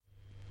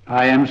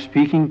I am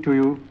speaking to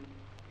you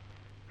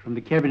from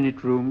the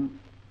Cabinet Room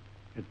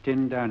at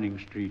 10 Downing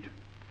Street.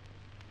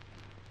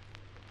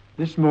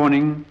 This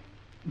morning,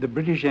 the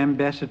British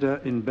ambassador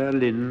in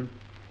Berlin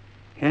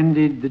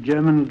handed the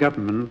German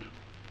government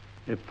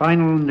a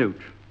final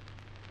note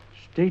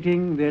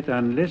stating that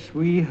unless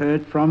we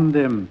heard from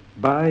them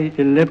by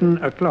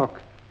 11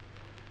 o'clock,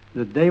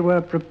 that they were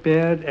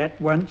prepared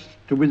at once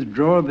to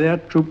withdraw their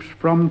troops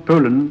from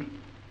Poland,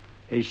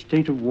 a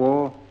state of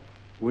war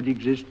would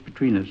exist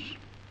between us.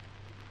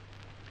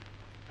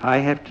 I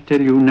have to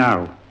tell you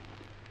now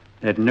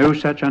that no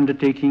such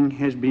undertaking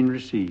has been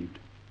received,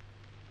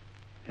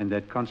 and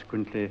that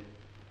consequently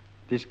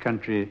this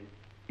country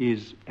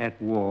is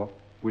at war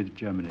with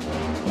Germany.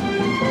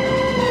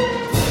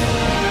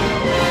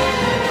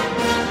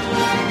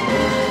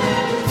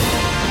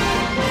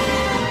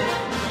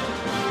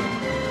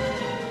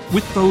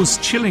 With those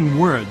chilling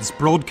words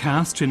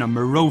broadcast in a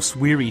morose,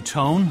 weary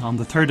tone on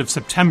the 3rd of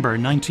September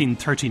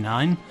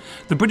 1939,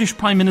 the British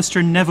Prime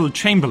Minister Neville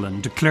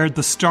Chamberlain declared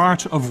the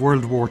start of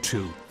World War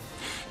II.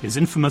 His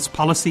infamous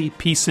policy,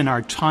 Peace in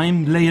Our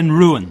Time, lay in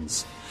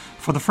ruins.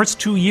 For the first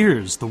 2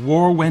 years, the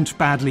war went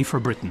badly for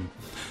Britain.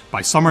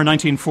 By summer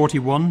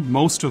 1941,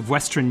 most of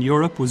Western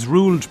Europe was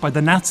ruled by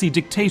the Nazi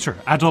dictator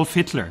Adolf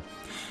Hitler.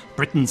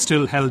 Britain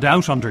still held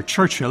out under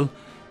Churchill,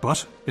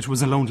 but it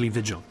was a lonely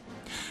vigil.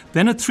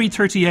 Then at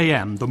 3:30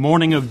 a.m., the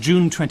morning of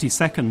June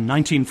 22nd,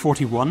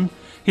 1941,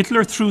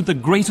 Hitler threw the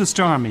greatest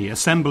army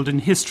assembled in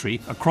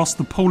history across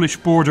the Polish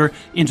border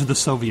into the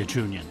Soviet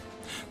Union.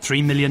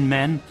 3 million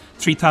men,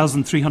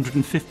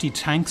 3,350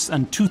 tanks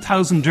and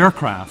 2,000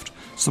 aircraft,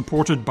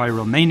 supported by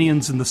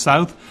Romanians in the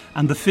south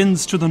and the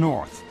Finns to the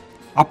north.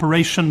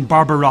 Operation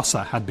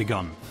Barbarossa had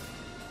begun.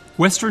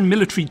 Western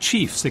military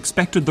chiefs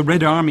expected the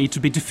Red Army to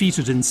be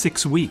defeated in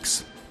 6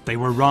 weeks. They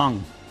were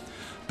wrong.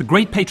 The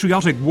Great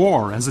Patriotic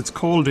War, as it's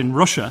called in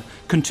Russia,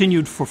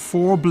 continued for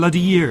 4 bloody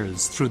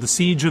years through the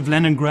siege of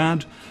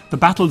Leningrad, the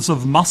battles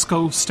of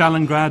Moscow,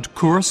 Stalingrad,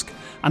 Kursk,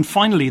 and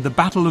finally the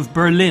Battle of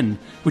Berlin,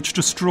 which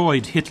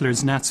destroyed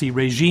Hitler's Nazi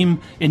regime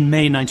in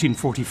May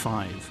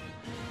 1945.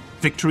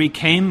 Victory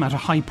came at a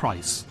high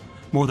price.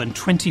 More than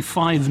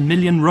 25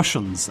 million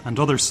Russians and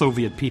other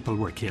Soviet people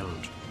were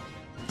killed.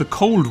 The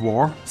Cold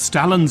War,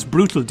 Stalin's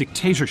brutal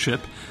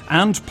dictatorship,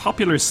 and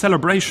popular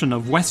celebration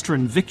of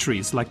Western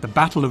victories like the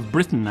Battle of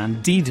Britain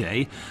and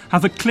D-Day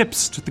have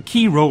eclipsed the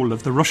key role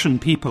of the Russian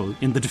people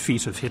in the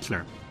defeat of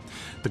Hitler.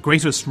 The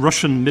greatest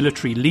Russian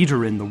military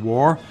leader in the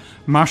war,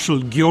 Marshal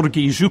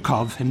Georgi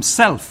Zhukov,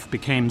 himself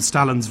became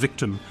Stalin's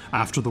victim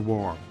after the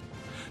war.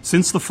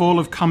 Since the fall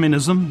of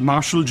communism,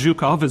 Marshal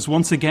Zhukov is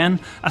once again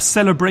a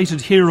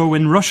celebrated hero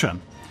in Russia,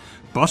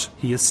 but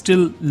he is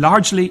still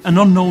largely an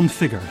unknown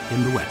figure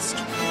in the West.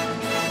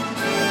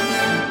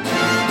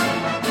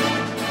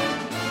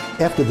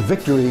 After the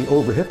victory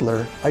over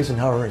Hitler,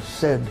 Eisenhower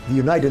said the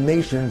United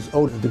Nations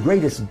owed the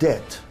greatest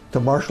debt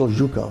to Marshal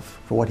Zhukov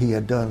for what he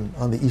had done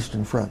on the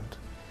Eastern Front.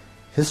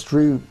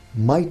 History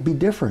might be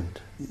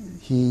different.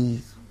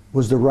 He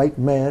was the right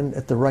man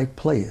at the right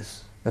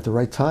place, at the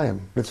right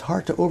time. It's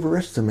hard to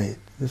overestimate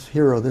this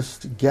hero, this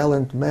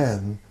gallant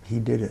man. He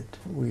did it.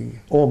 We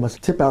all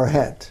must tip our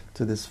hat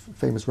to this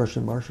famous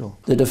Russian marshal.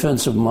 The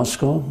defense of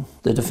Moscow,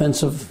 the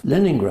defense of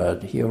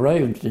Leningrad. He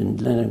arrived in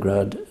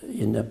Leningrad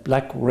in a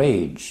black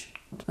rage,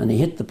 and he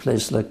hit the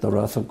place like the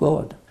wrath of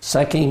God.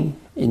 Sacking,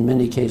 in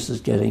many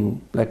cases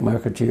getting black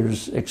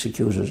marketeers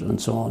executed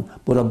and so on.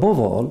 But above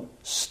all,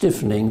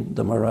 stiffening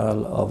the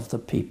morale of the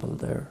people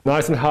there.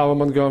 Eisenhower,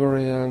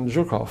 Montgomery and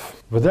Zhukov.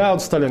 Without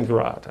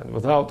Stalingrad and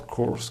without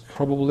Kursk,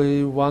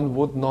 probably one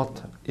would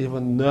not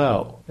even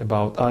know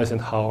about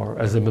Eisenhower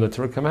as a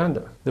military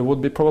commander. There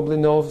would be probably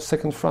no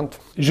second front.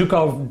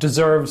 Zhukov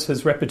deserves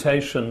his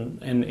reputation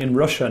in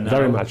Russia now.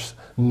 Very much.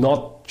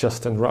 Not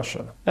just in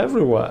Russia.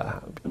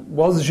 Everywhere.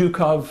 Was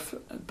Zhukov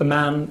the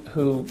man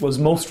who was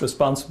most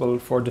responsible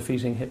for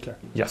defeating Hitler?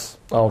 Yes.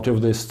 Out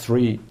of these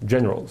 3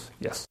 generals,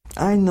 yes.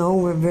 I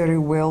know very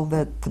well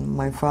that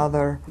my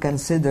father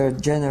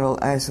considered General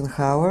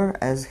Eisenhower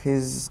as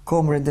his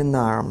comrade in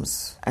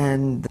arms,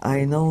 and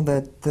I know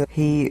that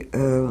he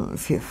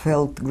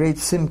felt great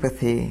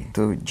sympathy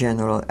to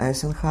General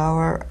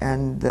Eisenhower,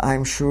 and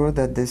I'm sure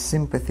that this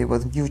sympathy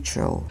was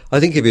mutual.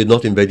 I think if he had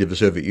not invaded the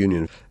Soviet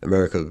Union,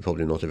 America would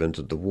probably not have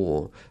entered the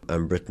war,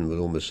 and Britain would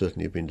almost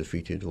certainly have been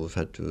defeated or have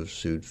had to have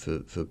sued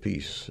for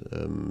peace,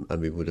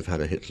 and we would have had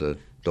a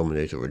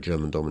Hitler-dominated or a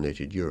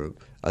German-dominated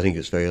Europe. I think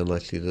it's very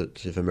unlikely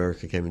that if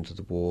America came into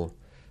the war,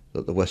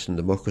 that the Western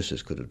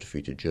democracies could have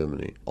defeated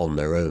Germany on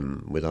their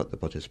own without the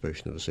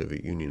participation of the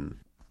Soviet Union.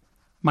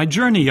 My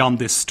journey on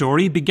this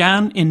story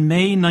began in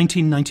May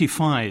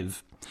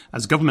 1995.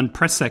 As government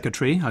press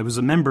secretary, I was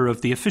a member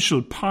of the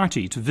official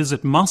party to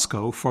visit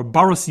Moscow for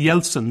Boris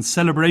Yeltsin's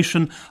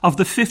celebration of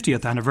the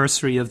 50th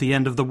anniversary of the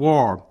end of the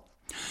war.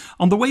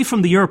 On the way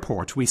from the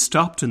airport, we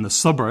stopped in the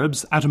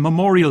suburbs at a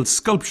memorial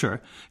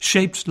sculpture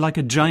shaped like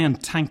a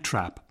giant tank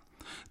trap.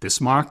 This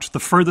marked the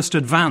furthest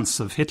advance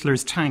of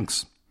Hitler's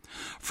tanks.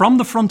 From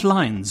the front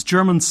lines,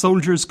 German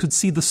soldiers could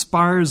see the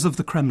spires of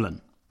the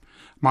Kremlin.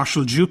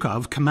 Marshal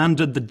Zhukov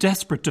commanded the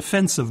desperate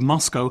defence of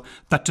Moscow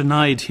that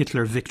denied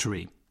Hitler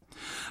victory.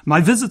 My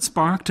visit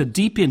sparked a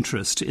deep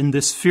interest in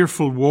this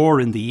fearful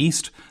war in the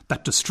East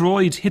that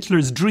destroyed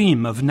Hitler's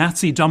dream of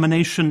Nazi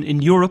domination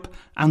in Europe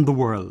and the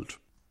world.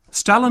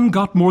 Stalin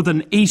got more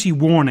than 80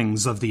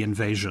 warnings of the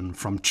invasion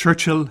from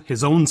Churchill,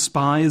 his own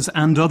spies,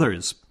 and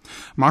others.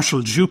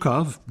 Marshal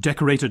Zhukov,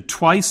 decorated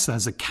twice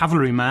as a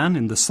cavalryman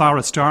in the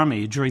Tsarist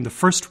army during the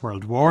First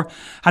World War,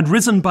 had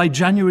risen by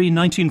January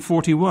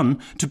 1941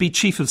 to be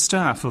Chief of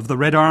Staff of the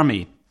Red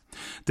Army.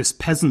 This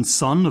peasant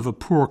son of a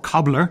poor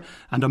cobbler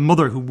and a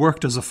mother who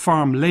worked as a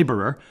farm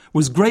labourer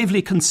was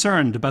gravely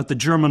concerned about the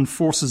German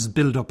forces'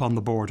 build-up on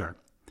the border.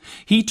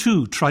 He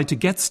too tried to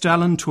get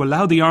Stalin to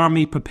allow the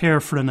army prepare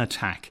for an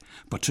attack,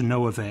 but to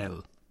no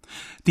avail.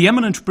 The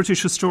eminent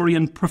British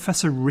historian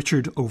Professor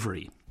Richard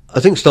Overy. I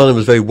think Stalin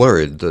was very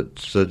worried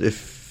that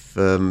if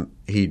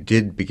he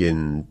did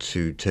begin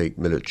to take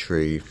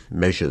military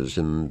measures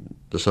in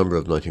the summer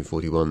of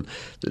 1941,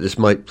 that this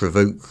might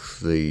provoke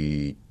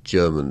the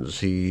Germans.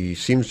 He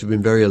seems to have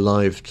been very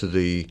alive to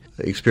the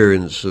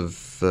experience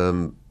of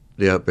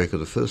the outbreak of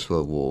the First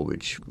World War,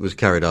 which was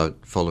carried out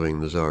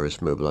following the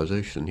Tsarist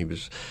mobilization. He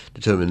was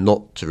determined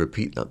not to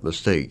repeat that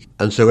mistake.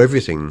 And so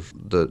everything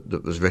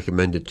that was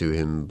recommended to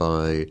him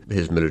by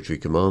his military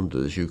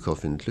commanders,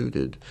 Zhukov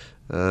included,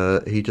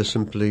 he just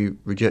simply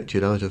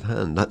rejected out of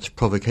hand. That's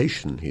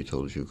provocation, he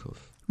told Zhukov.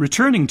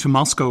 Returning to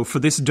Moscow for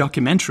this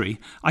documentary,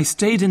 I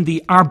stayed in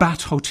the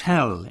Arbat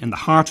Hotel in the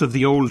heart of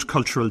the old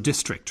cultural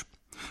district.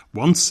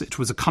 Once it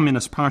was a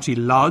Communist Party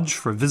lodge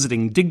for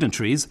visiting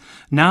dignitaries,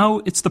 now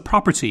it's the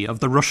property of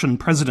the Russian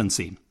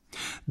presidency.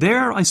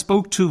 There I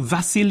spoke to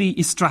Vasily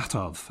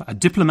Istratov, a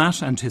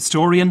diplomat and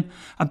historian,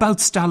 about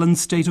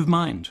Stalin's state of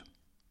mind.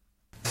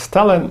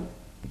 Stalin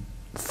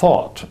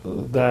thought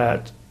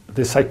that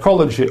the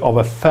psychology of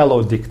a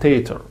fellow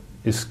dictator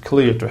is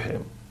clear to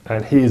him,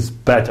 and he is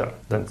better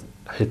than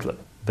Hitler.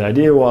 The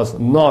idea was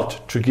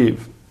not to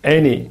give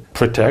any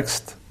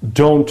pretext,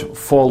 don't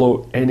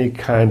follow any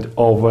kind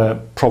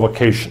of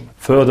provocation.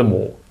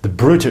 Furthermore, the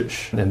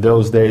British, in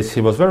those days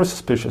he was very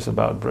suspicious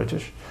about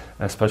British,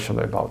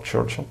 especially about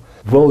Churchill,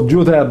 will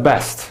do their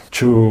best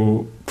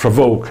to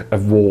provoke a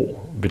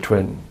war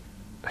between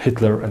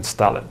Hitler and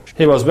Stalin.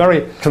 He was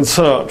very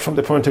concerned from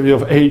the point of view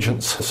of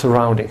agents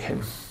surrounding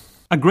him.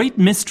 A great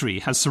mystery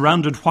has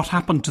surrounded what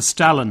happened to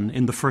Stalin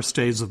in the first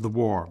days of the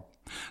war.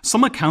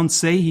 Some accounts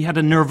say he had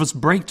a nervous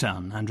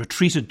breakdown and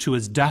retreated to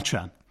his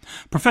dacha.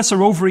 Professor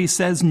Overy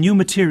says new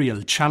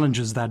material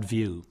challenges that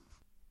view.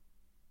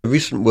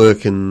 Recent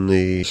work in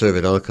the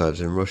Soviet archives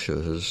in Russia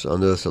has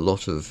unearthed a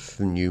lot of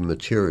new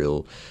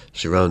material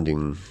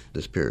surrounding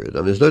this period. I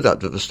mean, there's no doubt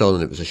that for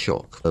Stalin it was a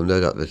shock.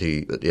 No doubt that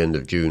he, at the end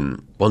of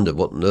June, wondered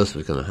what on earth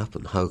was going to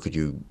happen. How could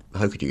you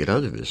get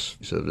out of this?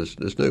 So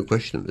there's no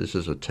question that this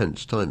is a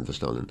tense time for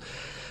Stalin.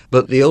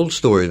 But the old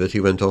story that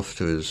he went off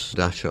to his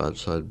dacha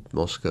outside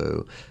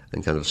Moscow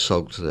and kind of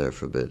sulked there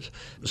for a bit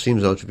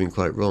seems now to have been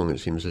quite wrong.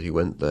 It seems that he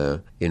went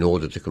there in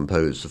order to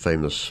compose the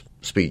famous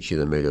speech he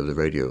then made over the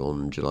radio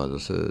on July the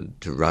 3rd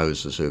to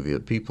rouse the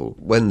Soviet people.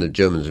 When the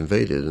Germans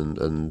invaded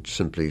and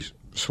simply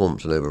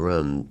swamped and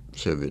overran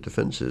Soviet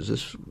defences,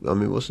 this,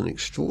 was an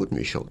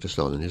extraordinary shock to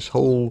Stalin. His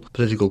whole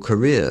political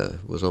career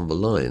was on the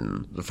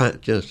line. The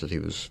fact, yes, that he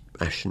was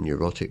ashen,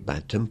 neurotic,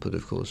 bad-tempered,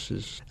 of course,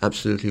 is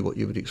absolutely what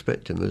you would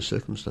expect in those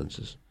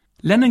circumstances.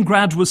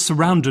 Leningrad was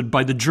surrounded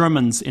by the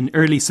Germans in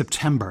early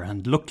September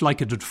and looked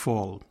like it would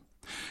fall.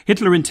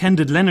 Hitler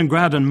intended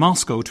Leningrad and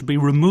Moscow to be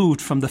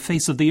removed from the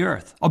face of the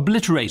earth,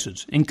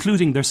 obliterated,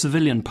 including their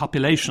civilian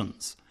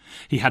populations.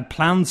 He had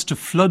plans to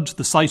flood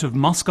the site of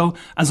Moscow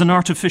as an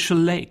artificial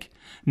lake.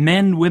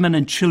 Men, women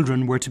and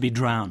children were to be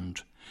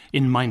drowned.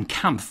 In Mein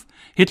Kampf,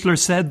 Hitler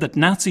said that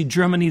Nazi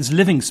Germany's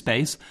living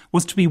space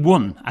was to be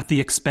won at the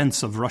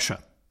expense of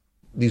Russia.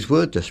 These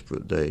were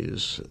desperate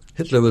days.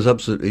 Hitler was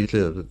absolutely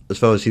clear that, as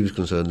far as he was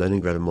concerned,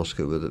 Leningrad and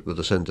Moscow were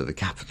the centre, the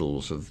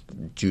capitals of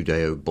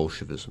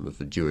Judeo-Bolshevism, of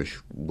the Jewish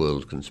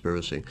world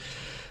conspiracy.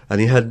 And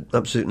he had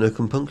absolutely no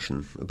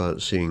compunction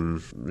about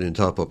seeing the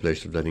entire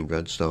population of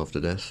Leningrad starve to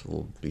death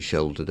or be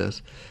shelled to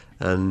death.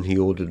 And he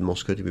ordered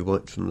Moscow to be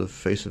wiped from the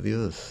face of the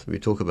earth. We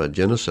talk about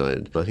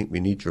genocide. I think we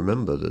need to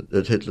remember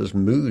that Hitler's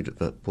mood at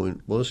that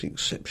point was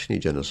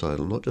exceptionally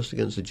genocidal, not just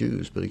against the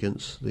Jews, but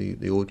against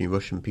the ordinary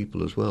Russian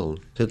people as well.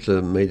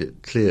 Hitler made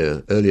it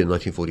clear early in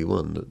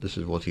 1941 that this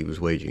is what he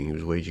was waging. He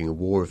was waging a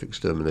war of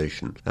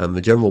extermination. And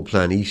the General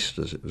Plan East,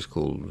 as it was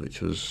called,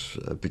 which was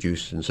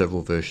produced in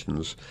several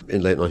versions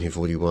in late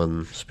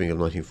 1941, spring of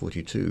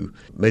 1942,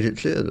 made it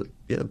clear that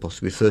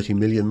possibly 30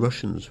 million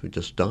Russians would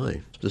just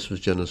die. This was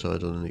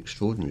genocide on an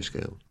extraordinary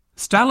scale.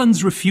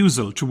 Stalin's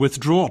refusal to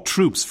withdraw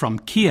troops from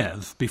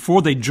Kiev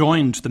before they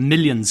joined the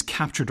millions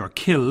captured or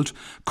killed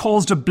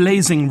caused a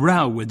blazing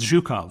row with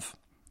Zhukov.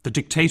 The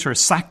dictator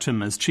sacked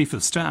him as chief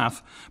of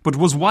staff, but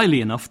was wily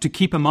enough to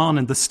keep him on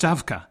in the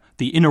Stavka,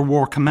 the inner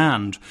war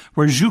command,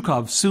 where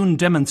Zhukov soon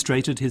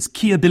demonstrated his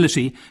key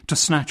ability to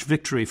snatch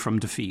victory from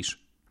defeat.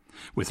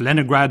 With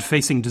Leningrad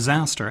facing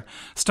disaster,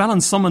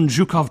 Stalin summoned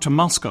Zhukov to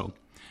Moscow.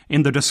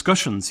 In their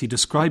discussions, he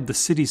described the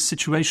city's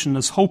situation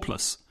as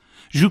hopeless.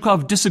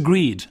 Zhukov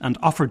disagreed and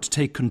offered to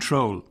take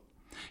control.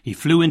 He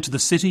flew into the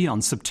city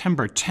on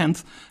September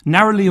 10th,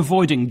 narrowly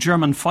avoiding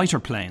German fighter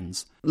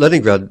planes.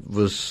 Leningrad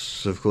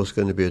was, of course,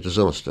 going to be a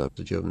disaster.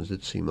 The Germans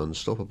did seem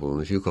unstoppable,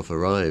 and Zhukov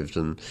arrived,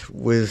 and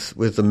with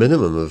the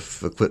minimum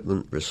of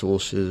equipment,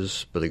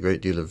 resources, but a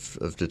great deal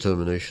of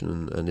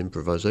determination and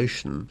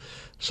improvisation,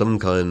 some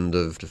kind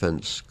of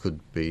defence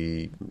could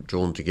be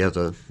drawn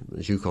together.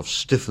 Zhukov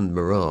stiffened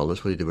morale.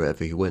 That's what he did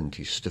wherever he went.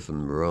 He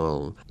stiffened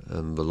morale.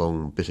 The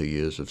long, bitter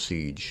years of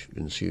siege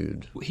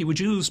ensued. He would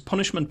use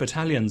punishment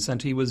battalions,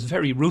 and he was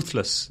very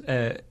ruthless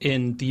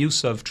in the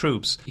use of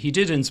troops. He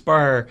did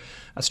inspire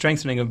a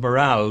strengthening of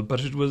morale, but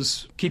it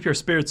was keep your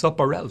spirits up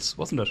or else,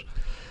 wasn't it?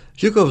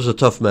 Zhukov was a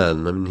tough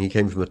man. I mean, he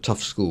came from a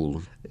tough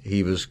school.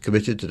 He was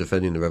committed to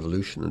defending the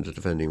revolution and to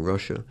defending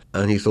Russia,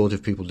 and he thought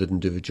if people didn't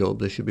do the job,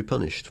 they should be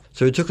punished.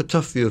 So he took a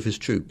tough view of his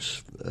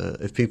troops.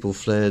 If people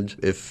fled,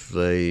 if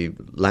they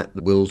lacked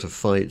the will to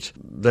fight,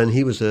 then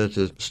he was there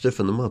to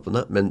stiffen them up, and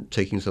that meant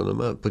taking some of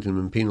them out, putting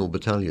them in penal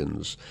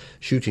battalions,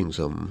 shooting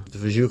some.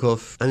 For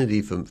Zhukov, and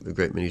indeed for a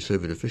great many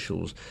Soviet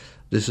officials,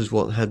 this is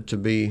what had to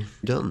be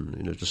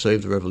done. To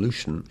save the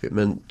revolution, it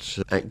meant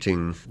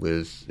acting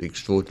with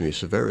extraordinary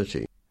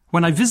severity.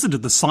 When I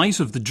visited the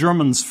site of the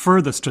Germans'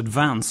 furthest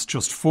advance,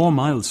 just 4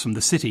 miles from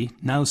the city,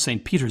 now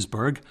St.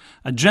 Petersburg,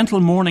 a gentle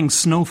morning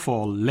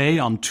snowfall lay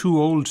on 2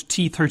 old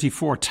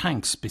T-34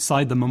 tanks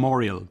beside the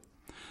memorial.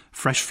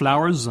 Fresh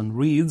flowers and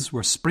wreaths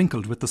were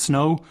sprinkled with the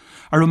snow,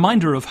 a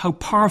reminder of how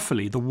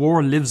powerfully the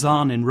war lives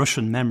on in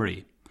Russian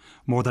memory.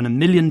 More than 1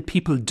 million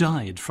people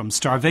died from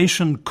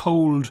starvation,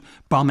 cold,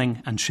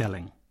 bombing and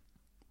shelling.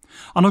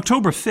 On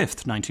October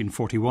 5th,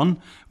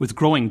 1941, with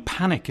growing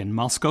panic in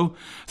Moscow,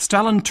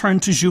 Stalin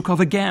turned to Zhukov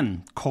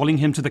again, calling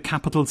him to the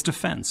capital's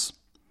defence.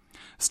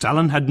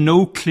 Stalin had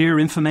no clear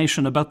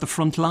information about the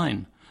front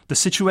line. The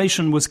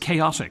situation was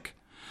chaotic.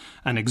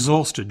 An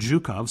exhausted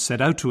Zhukov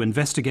set out to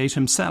investigate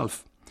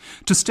himself.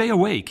 To stay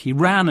awake, he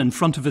ran in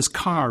front of his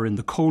car in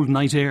the cold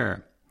night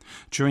air.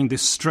 During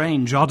this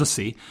strange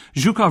odyssey,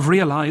 Zhukov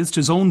realized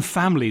his own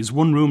family's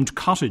one-roomed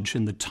cottage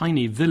in the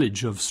tiny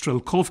village of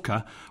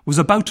Strelkovka was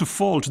about to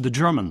fall to the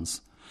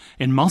Germans.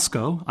 In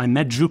Moscow, I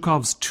met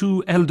Zhukov's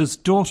 2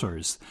 eldest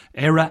daughters,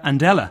 Era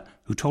and Ella,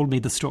 who told me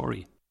the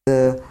story.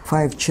 The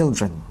 5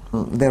 children.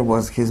 There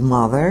was his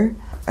mother,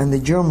 and the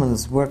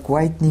Germans were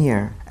quite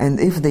near. And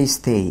if they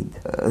stayed,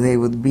 they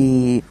would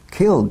be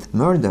killed,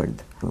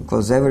 murdered,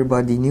 because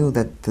everybody knew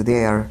that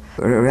they are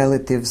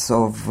relatives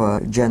of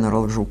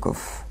General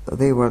Zhukov.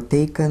 They were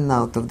taken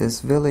out of this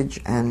village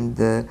and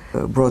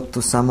brought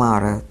to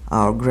Samara,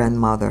 our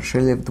grandmother. She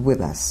lived with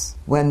us.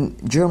 When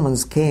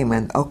Germans came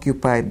and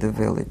occupied the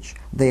village,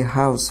 their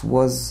house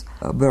was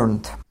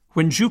burnt.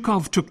 When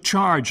Zhukov took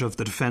charge of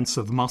the defence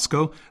of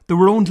Moscow, there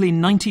were only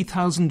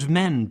 90,000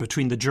 men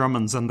between the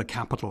Germans and the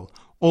capital,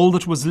 all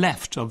that was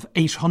left of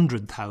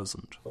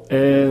 800,000.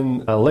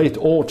 In late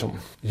autumn,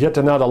 yet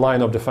another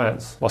line of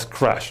defense was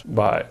crashed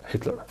by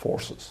Hitler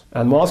forces.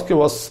 And Moscow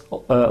was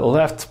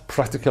left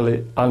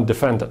practically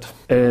undefended.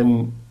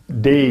 In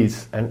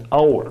days and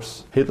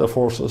hours, Hitler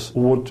forces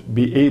would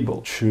be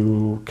able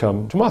to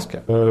come to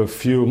Moscow. A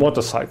few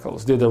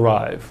motorcycles did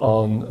arrive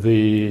on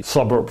the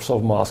suburbs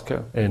of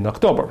Moscow in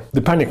October.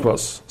 The panic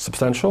was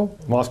substantial.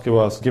 Moscow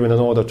was given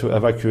an order to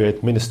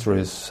evacuate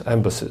ministries,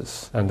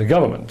 embassies, and the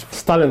government.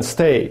 Stalin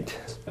stayed.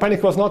 The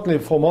panic was not only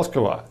for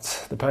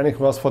Muscovites, the panic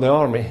was for the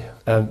army.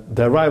 And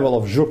the arrival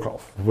of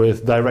Zhukov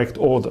with direct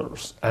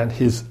orders and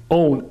his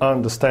own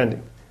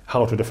understanding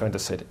how to defend the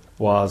city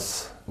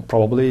was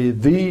probably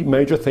the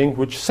major thing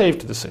which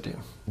saved the city.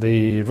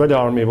 The Red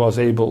Army was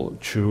able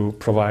to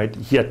provide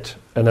yet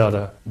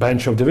another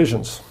batch of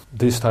divisions,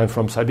 this time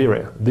from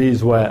Siberia.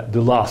 These were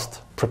the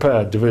last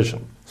prepared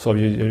division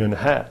Soviet Union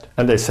had,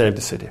 and they saved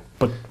the city.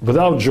 But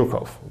without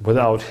Zhukov,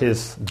 without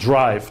his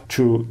drive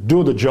to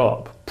do the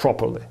job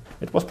properly,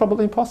 it was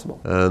probably impossible.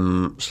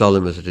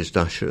 Stalin was at his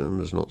dacha and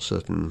was not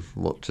certain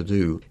what to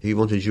do. He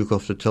wanted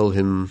Zhukov to tell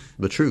him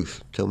the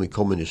truth. Tell me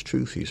communist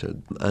truth, he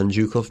said. And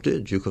Zhukov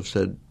did. Zhukov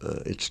said,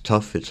 it's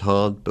tough, it's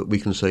hard, but we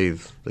can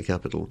save the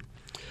capital.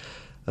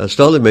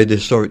 Stalin made the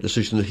historic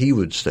decision that he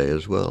would stay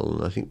as well.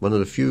 And I think one of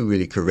the few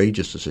really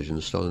courageous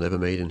decisions Stalin ever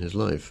made in his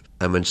life.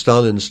 And when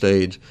Stalin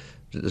stayed,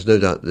 there's no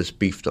doubt this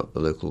beefed up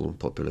the local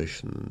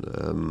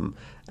population.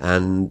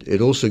 And it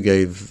also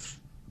gave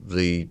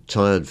the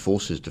tired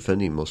forces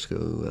defending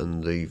Moscow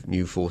and the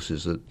new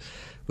forces that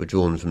were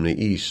drawn from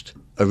the east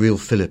a real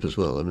fillip as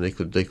well. I mean,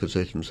 they could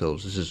say to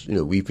themselves, "This is,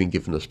 we've been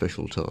given a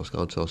special task.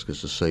 Our task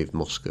is to save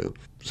Moscow."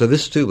 So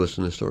this too was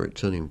an historic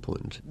turning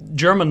point.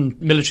 German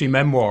military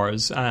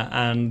memoirs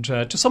and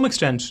to some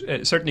extent,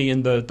 certainly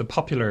in the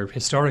popular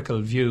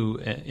historical view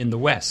in the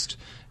West,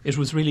 it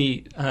was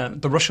really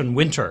the Russian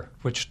winter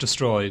which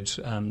destroyed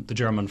the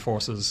German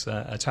forces'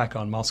 attack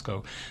on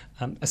Moscow.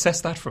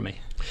 Assess that for me.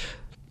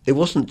 It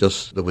wasn't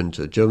just the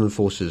winter. German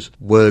forces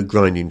were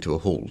grinding to a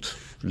halt.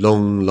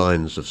 Long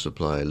lines of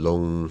supply,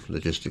 long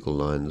logistical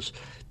lines.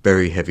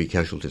 very heavy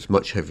casualties,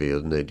 much heavier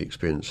than they'd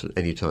experienced at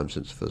any time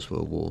since the First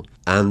World War.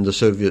 And the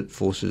Soviet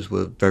forces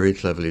were very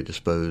cleverly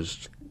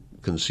disposed,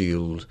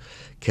 concealed.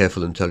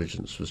 Careful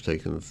intelligence was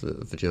taken of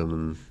the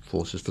German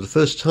forces. For the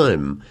first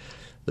time,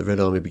 the Red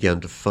Army began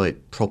to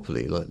fight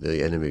properly, like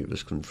the enemy it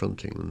was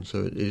confronting. And so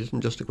it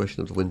isn't just a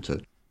question of the winter.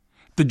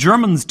 The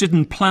Germans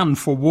didn't plan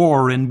for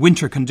war in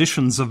winter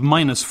conditions of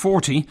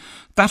 -40.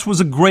 That was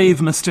a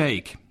grave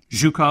mistake.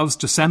 Zhukov's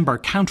December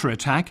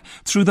counterattack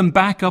threw them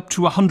back up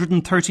to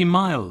 130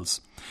 miles.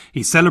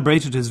 He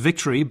celebrated his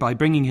victory by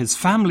bringing his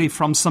family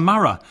from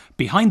Samara,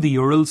 behind the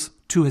Urals,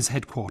 to his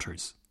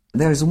headquarters.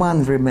 There's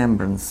one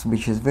remembrance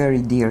which is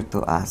very dear to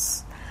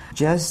us.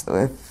 Just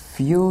a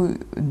few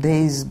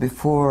days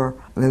before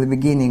the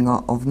beginning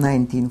of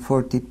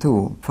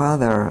 1942,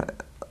 Father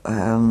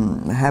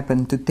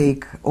happened to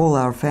take all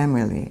our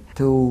family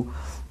to,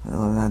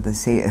 let's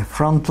say, a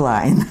front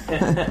line,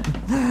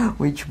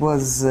 which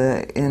was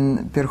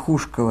in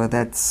Perhushkovo.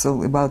 That's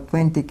about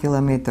 20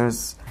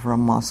 kilometers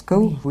from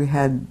Moscow. We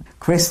had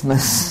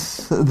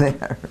Christmas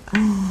there,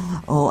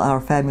 all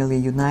our family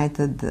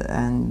united,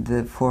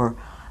 and for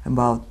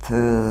about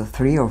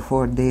 3 or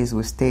 4 days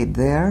we stayed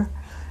there.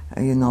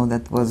 You know,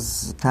 that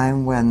was a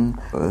time when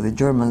the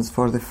Germans,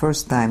 for the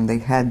first time, they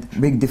had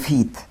big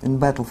defeat in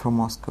battle for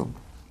Moscow.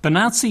 The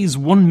Nazis'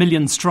 1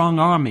 million-strong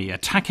army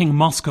attacking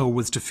Moscow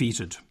was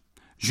defeated.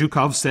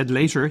 Zhukov said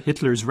later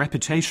Hitler's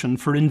reputation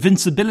for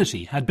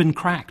invincibility had been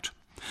cracked.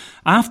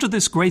 After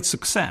this great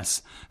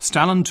success,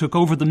 Stalin took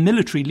over the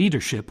military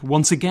leadership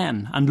once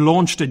again and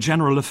launched a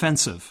general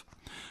offensive.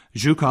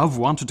 Zhukov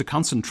wanted to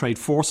concentrate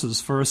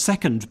forces for a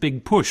second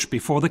big push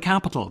before the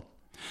capital.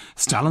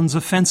 Stalin's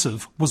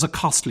offensive was a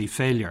costly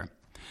failure.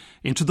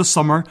 Into the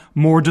summer,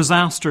 more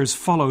disasters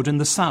followed in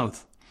the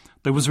south.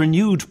 There was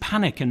renewed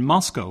panic in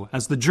Moscow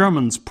as the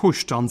Germans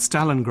pushed on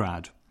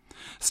Stalingrad.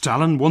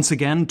 Stalin once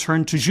again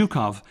turned to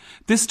Zhukov,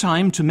 this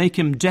time to make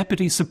him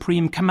Deputy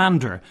Supreme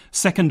Commander,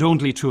 second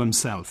only to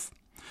himself.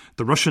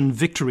 The Russian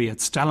victory at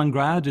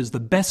Stalingrad is the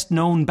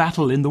best-known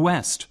battle in the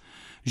West.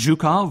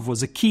 Zhukov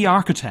was a key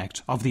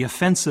architect of the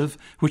offensive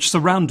which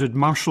surrounded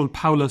Marshal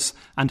Paulus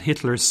and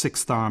Hitler's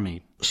Sixth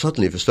Army.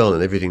 Suddenly for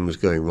Stalin everything was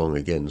going wrong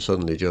again.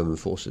 Suddenly German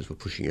forces were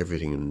pushing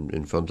everything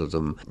in front of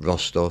them.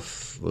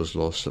 Rostov was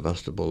lost,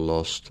 Sevastopol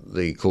lost,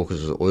 the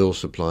Caucasus oil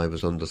supply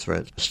was under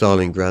threat.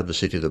 Stalingrad, the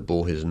city that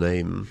bore his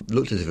name,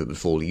 looked as if it would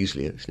fall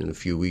easily actually in a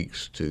few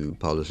weeks to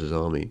Paulus's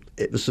army.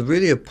 It was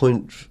really a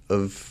point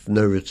of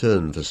no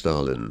return for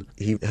Stalin.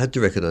 He had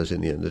to recognise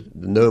in the end that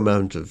no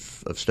amount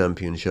of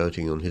stamping and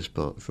shouting on his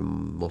part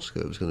from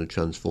Moscow was going to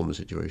transform the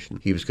situation.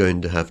 He was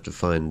going to have to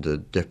find a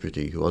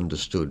deputy who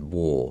understood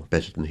war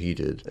better than he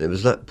did. And it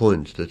was that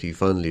point that he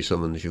finally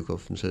summoned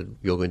Zhukov and said,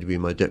 "You're going to be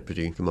my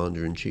deputy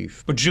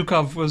commander-in-chief." But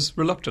Zhukov was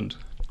reluctant.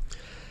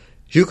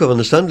 Zhukov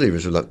understandably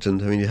was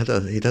reluctant. I mean,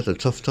 he'd had a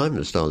tough time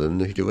with Stalin.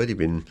 He'd already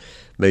been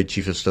made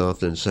chief of staff,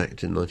 then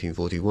sacked in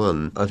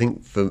 1941. I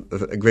think for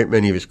a great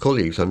many of his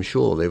colleagues, I'm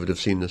sure, they would have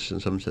seen this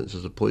in some sense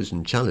as a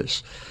poisoned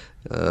chalice.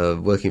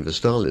 Working for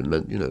Stalin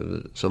meant,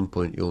 that at some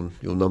point your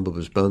number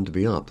was bound to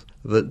be up.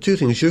 But two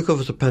things: Zhukov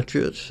was a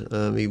patriot.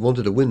 He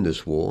wanted to win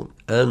this war,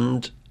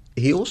 and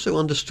he also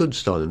understood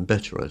Stalin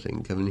better, I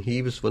think. I mean,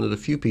 he was one of the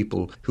few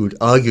people who'd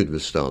argued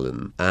with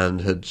Stalin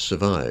and had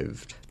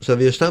survived. So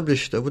they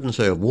established, I wouldn't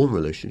say a warm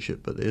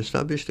relationship, but they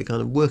established a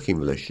kind of working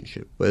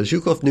relationship. Whereas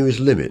Zhukov knew his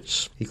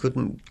limits. He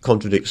couldn't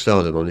contradict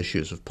Stalin on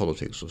issues of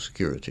politics or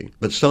security.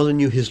 But Stalin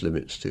knew his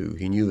limits too.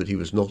 He knew that he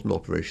was not an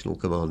operational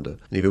commander.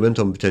 And if he went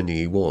on pretending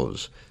he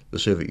was, the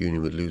Soviet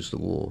Union would lose the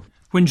war.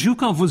 When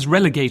Zhukov was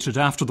relegated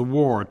after the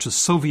war to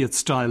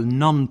Soviet-style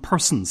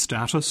non-person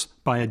status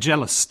by a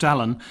jealous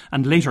Stalin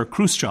and later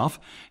Khrushchev,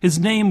 his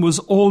name was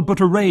all but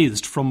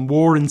erased from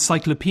war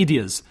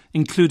encyclopedias,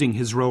 including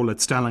his role at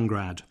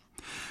Stalingrad.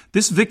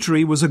 This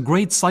victory was a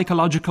great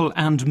psychological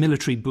and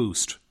military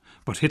boost.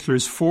 But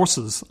Hitler's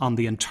forces on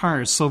the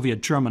entire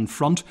Soviet-German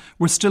front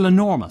were still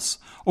enormous,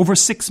 over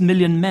 6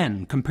 million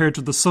men compared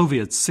to the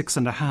Soviets'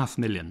 6.5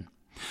 million.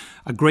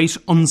 A great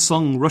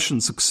unsung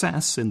Russian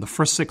success in the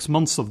first 6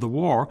 months of the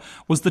war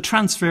was the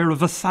transfer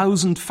of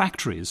 1,000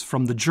 factories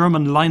from the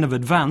German line of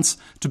advance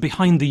to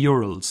behind the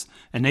Urals,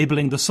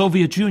 enabling the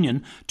Soviet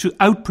Union to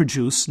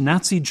outproduce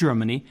Nazi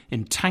Germany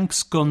in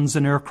tanks, guns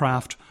and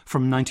aircraft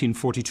from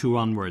 1942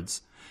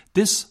 onwards.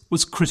 This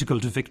was critical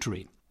to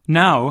victory.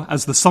 Now,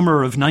 as the summer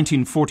of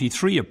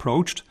 1943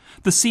 approached,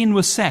 the scene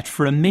was set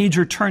for a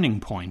major turning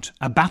point,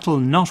 a battle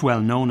not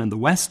well known in the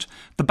West,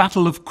 the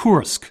Battle of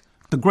Kursk,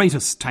 the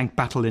greatest tank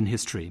battle in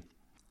history.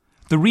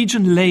 The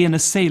region lay in a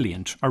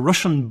salient, a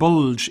Russian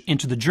bulge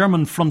into the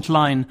German front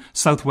line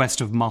southwest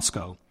of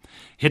Moscow.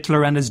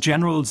 Hitler and his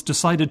generals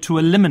decided to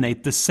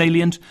eliminate this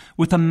salient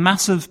with a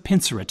massive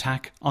pincer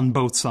attack on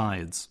both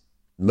sides.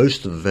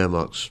 Most of the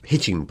Wehrmacht's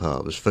hitting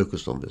power was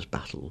focused on this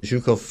battle.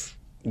 Zhukov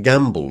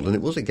gambled, and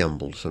it was a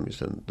gamble to some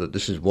extent, that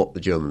this is what the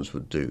Germans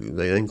would do.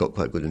 They then got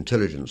quite good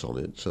intelligence on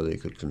it, so they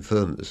could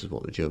confirm that this is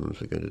what the Germans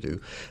were going to do.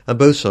 And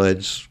both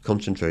sides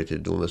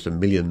concentrated almost 1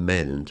 million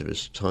men into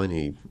this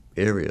tiny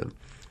area.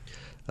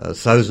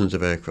 thousands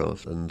of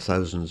aircraft and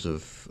thousands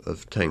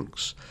of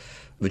tanks.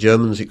 The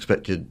Germans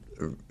expected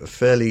a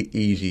fairly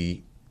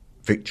easy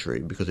victory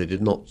because they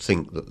did not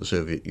think that the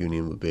Soviet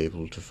Union would be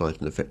able to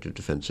fight an effective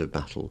defensive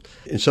battle.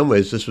 In some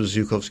ways, this was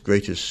Zhukov's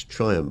greatest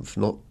triumph,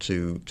 not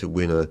to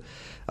win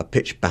a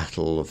pitched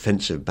battle,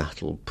 offensive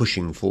battle,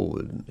 pushing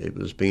forward. It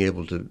was being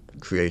able to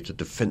create a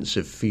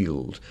defensive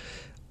field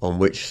on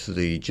which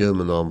the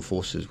German armed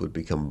forces would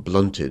become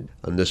blunted,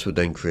 and this would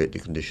then create the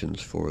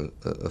conditions for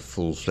a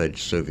full-fledged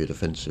Soviet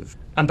offensive.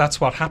 And that's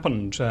what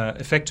happened,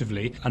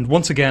 effectively. And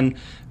once again,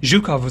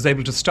 Zhukov was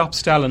able to stop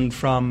Stalin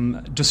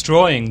from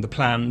destroying the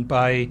plan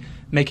by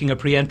making a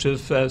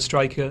preemptive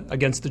strike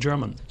against the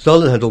Germans.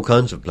 Stalin had all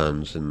kinds of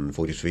plans in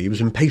 1943. He was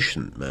an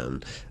impatient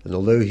man, and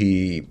although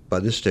he, by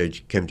this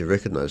stage, came to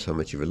recognise how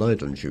much he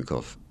relied on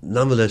Zhukov,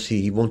 nonetheless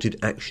he wanted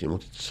action,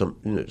 he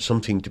wanted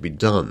something to be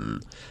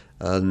done.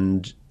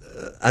 And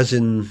as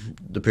in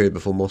the period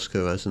before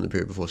Moscow, as in the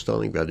period before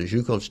Stalingrad,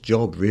 Zhukov's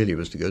job really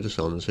was to go to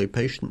Stalin and say,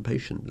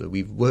 patient,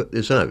 we've worked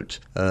this out.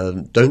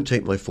 Don't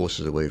take my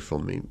forces away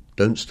from me.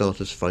 Don't start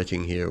us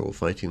fighting here or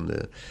fighting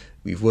there.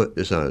 We've worked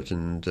this out,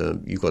 and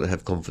you've got to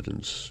have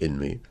confidence in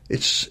me.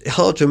 It's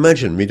hard to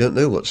imagine. We don't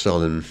know what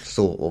Stalin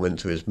thought or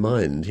went through his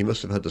mind. He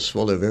must have had to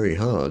swallow very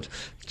hard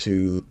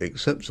to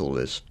accept all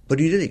this. But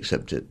he did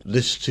accept it.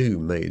 This, too,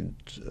 made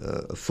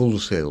a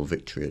full-scale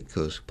victory at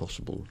Kursk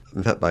possible.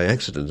 In fact, by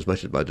accident as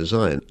much as by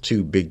design,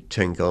 two big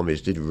tank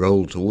armies did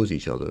roll towards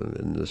each other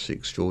in this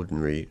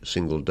extraordinary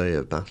single day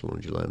of battle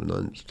on July the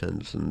 9th,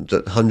 10th, and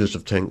that hundreds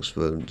of tanks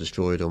were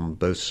destroyed on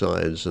both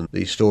sides. And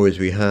the stories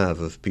we have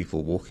of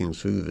people walking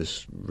through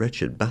this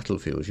wretched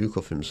battlefield,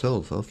 Zhukov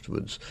himself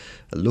afterwards,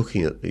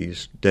 looking at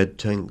these dead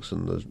tanks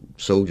and the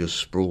soldiers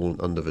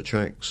sprawled under the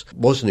tracks,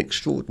 was an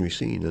extraordinary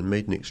scene and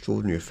made an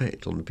extraordinary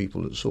effect on the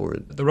people that saw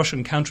it. The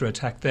Russian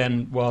counterattack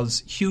then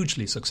was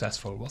hugely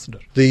successful, wasn't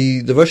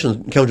it? The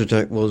Russian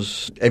counterattack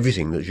was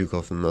everything that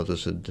Zhukov and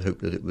others had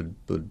hoped that it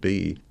would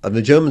be. And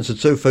the Germans had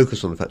so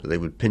focused on the fact that they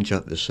would pinch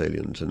up this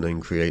salient and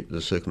then create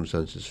the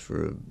circumstances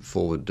for a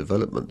forward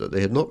development that they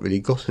had not really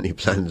got any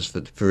plans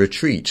for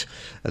retreat.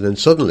 And then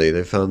suddenly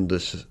they found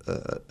this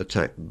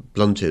attack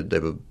blunted. They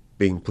were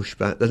being pushed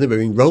back, then they were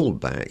being rolled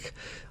back.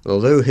 And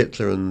although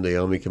Hitler and the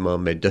Army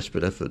Command made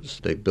desperate efforts,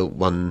 they built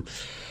one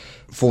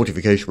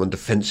fortification, one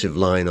defensive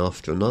line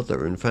after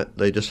another. In fact,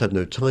 they just had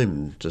no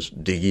time to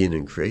dig in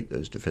and create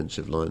those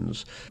defensive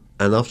lines.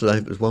 And after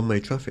that, it was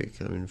one-way traffic.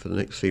 I mean, for the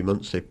next 3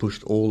 months, they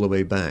pushed all the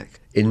way back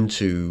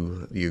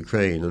into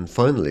Ukraine. And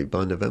finally,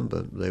 by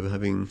November, they were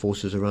having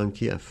forces around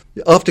Kiev.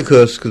 After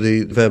Kursk,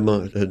 the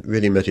Wehrmacht had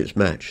really met its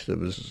match. There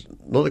was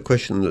not a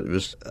question that it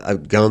was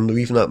outgunned or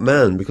even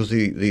outmanned, because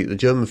the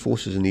German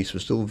forces in the east were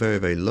still very,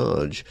 very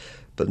large.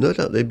 But no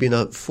doubt they'd been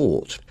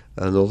outfought.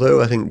 And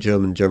although I think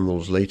German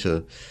generals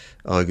later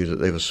argued that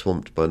they were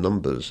swamped by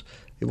numbers,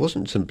 it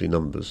wasn't simply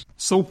numbers.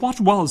 So what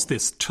was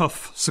this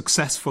tough,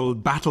 successful,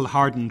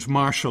 battle-hardened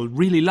Marshal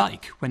really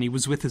like when he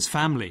was with his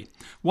family?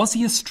 Was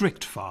he a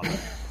strict father?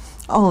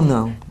 Oh,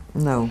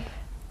 no.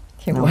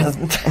 He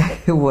wasn't.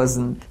 He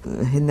wasn't.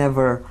 He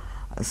never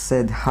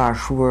said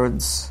harsh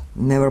words,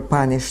 never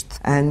punished.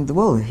 And,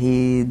 well,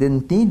 he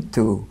didn't need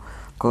to,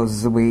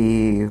 because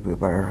we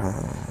were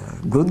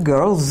good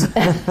girls.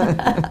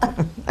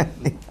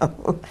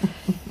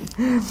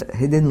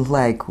 He didn't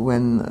like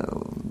when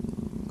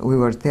we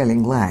were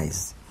telling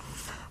lies.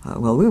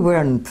 Well, we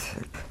weren't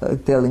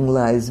telling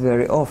lies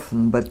very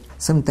often, but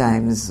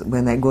sometimes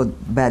when I got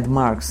bad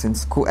marks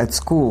at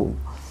school,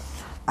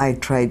 I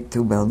tried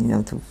to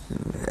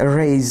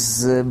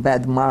erase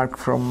bad mark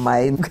from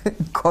my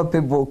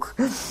copybook,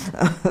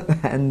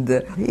 and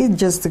he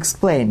just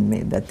explained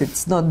me that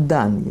it's not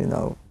done,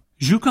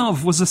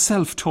 Zhukov was a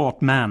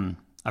self-taught man.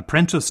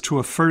 Apprenticed to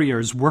a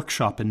furrier's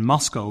workshop in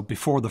Moscow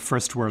before the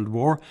First World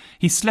War,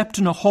 he slept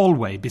in a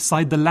hallway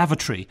beside the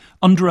lavatory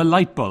under a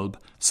light bulb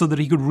so that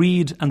he could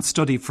read and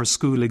study for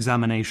school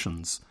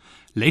examinations.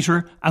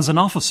 Later, as an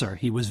officer,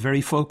 he was very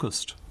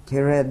focused. He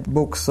read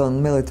books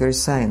on military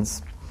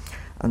science,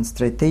 on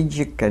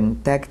strategic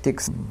and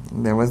tactics.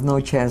 There was no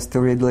chance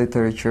to read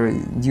literature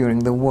during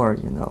the war,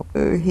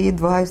 He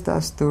advised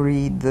us to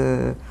read,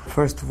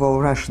 first of all,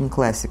 Russian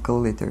classical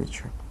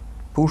literature.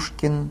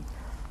 Pushkin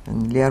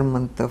and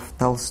Lermontov,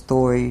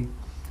 Tolstoy.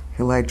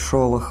 He liked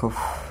Sholokhov,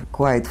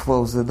 quite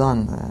closed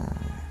on.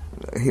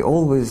 He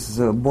always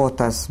bought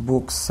us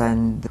books,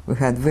 and we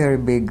had very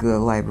big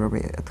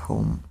library at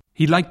home.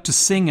 He liked to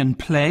sing and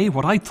play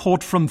what I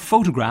thought from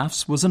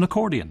photographs was an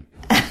accordion.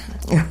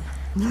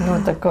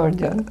 Not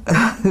accordion.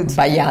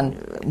 Bayan.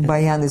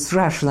 Bayan is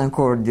Russian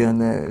accordion.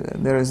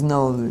 There is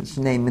no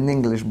name in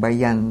English,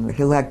 Bayan.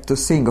 He liked to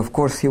sing. Of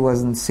course, he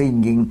wasn't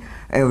singing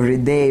every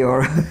day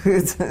or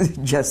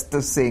just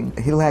to sing.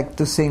 He liked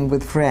to sing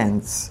with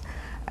friends.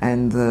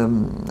 And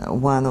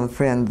one of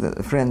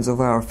friends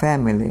of our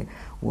family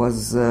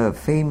was a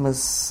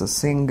famous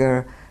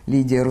singer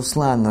Lydia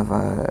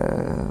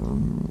Ruslanova,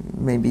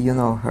 maybe you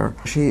know her.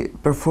 She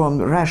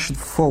performed Russian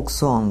folk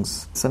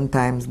songs.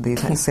 Sometimes they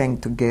sang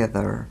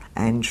together.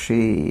 And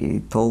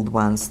she told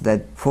once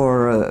that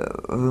for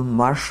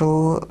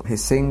Marshal, he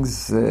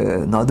sings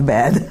not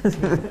bad.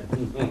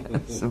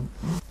 So.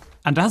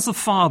 And as a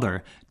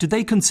father, did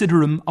they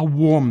consider him a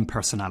warm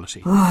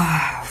personality?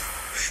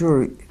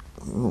 Sure.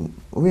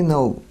 We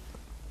know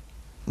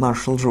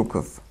Marshal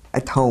Zhukov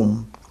at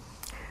home.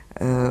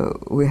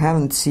 We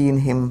haven't seen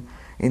him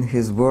in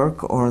his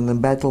work or on the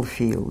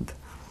battlefield.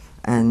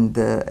 And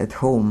at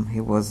home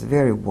he was a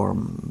very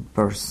warm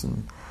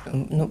person.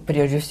 When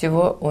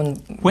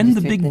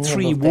the big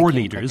three war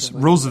leaders,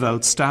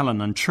 Roosevelt,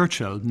 Stalin and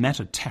Churchill, met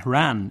at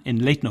Tehran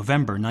in late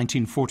November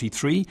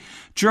 1943,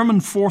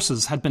 German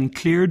forces had been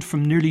cleared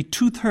from nearly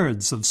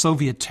 2/3 of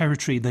Soviet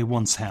territory they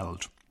once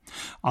held.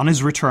 On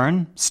his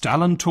return,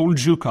 Stalin told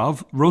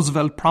Zhukov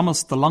Roosevelt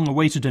promised the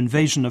long-awaited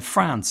invasion of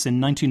France in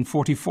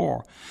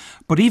 1944.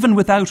 But even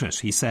without it,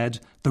 he said,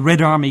 the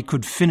Red Army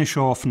could finish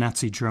off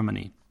Nazi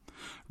Germany.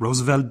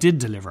 Roosevelt did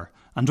deliver,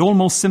 and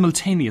almost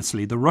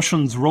simultaneously the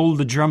Russians rolled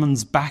the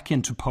Germans back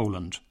into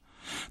Poland.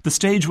 The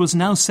stage was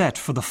now set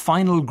for the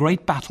final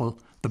great battle,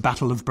 the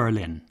Battle of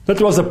Berlin. That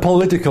was a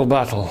political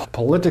battle.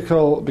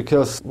 Political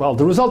because, well,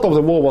 the result of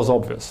the war was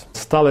obvious.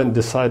 Stalin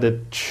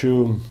decided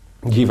to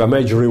give a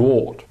major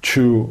reward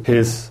to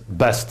his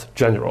best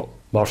general,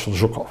 Marshal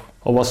Zhukov,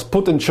 who was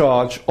put in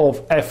charge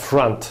of a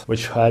front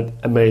which had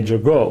a major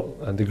goal,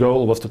 and the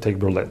goal was to take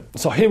Berlin.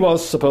 So he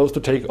was supposed to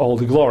take all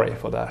the glory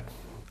for that.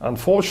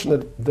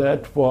 Unfortunately,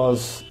 that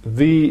was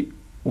the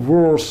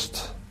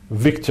worst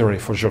victory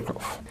for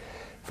Zhukov.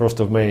 1st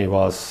of May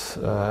was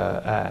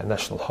a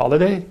national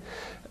holiday,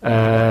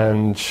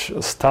 and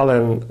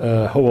Stalin,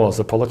 who was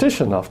a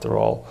politician after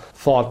all,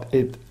 thought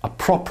it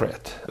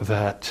appropriate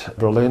that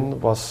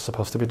Berlin was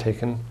supposed to be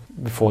taken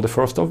before the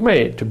 1st of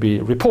May to be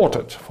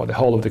reported for the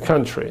whole of the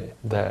country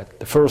that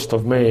the 1st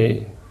of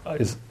May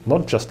is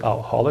not just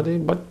our holiday,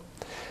 but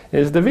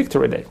is the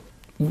victory day.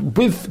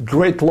 With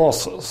great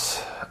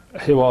losses,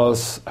 he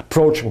was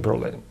approaching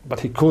Berlin, but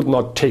he could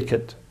not take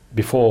it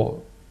before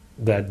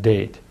that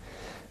date.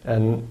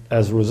 And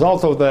as a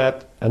result of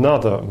that,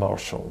 another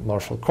marshal,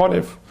 Marshal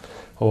Konev,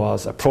 who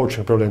was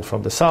approaching Berlin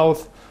from the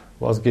south,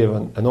 was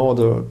given an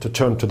order to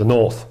turn to the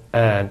north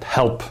and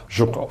help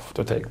Zhukov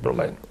to take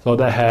Berlin. So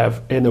they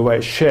have, in a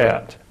way,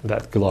 shared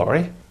that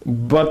glory.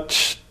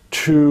 But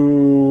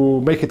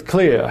to make it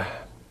clear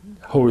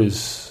who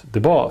is the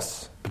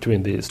boss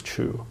between these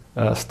two,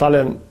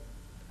 Stalin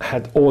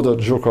had ordered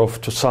Zhukov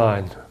to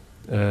sign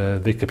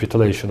the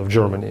capitulation of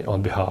Germany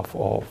on behalf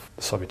of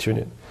the Soviet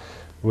Union,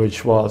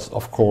 which was,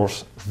 of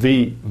course,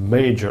 the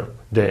major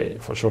day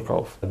for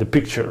Zhukov. The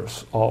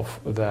pictures of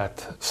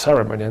that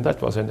ceremony, and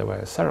that was in a way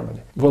a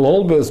ceremony, will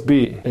always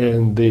be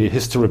in the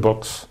history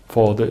books,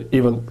 for the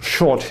even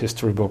short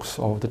history books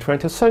of the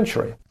 20th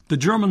century. The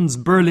Germans'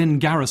 Berlin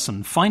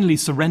garrison finally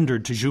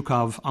surrendered to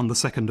Zhukov on the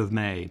 2nd of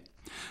May.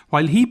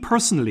 While he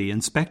personally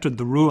inspected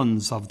the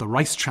ruins of the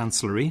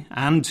Reichschancellery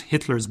and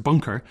Hitler's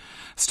bunker,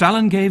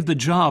 Stalin gave the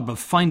job of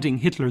finding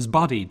Hitler's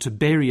body to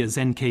Beria's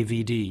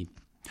NKVD.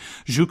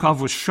 Zhukov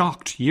was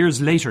shocked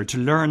years later to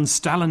learn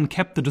Stalin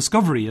kept the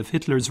discovery of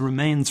Hitler's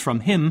remains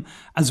from him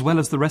as well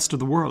as the rest of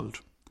the world.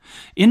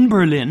 In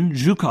Berlin,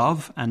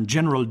 Zhukov and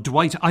General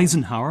Dwight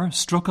Eisenhower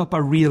struck up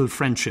a real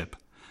friendship.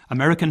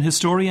 American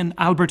historian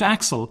Albert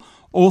Axel,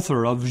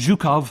 author of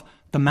Zhukov,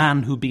 The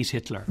Man Who Beat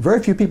Hitler.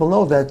 Very few people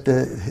know that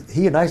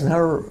he and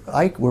Eisenhower,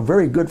 Ike, were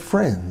very good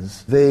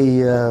friends.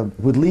 They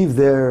would leave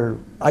their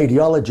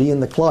ideology in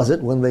the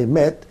closet when they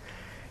met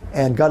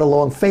and got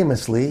along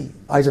famously.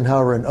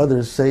 Eisenhower and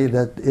others say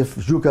that if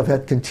Zhukov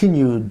had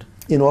continued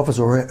in office,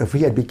 or if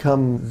he had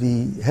become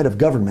the head of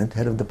government,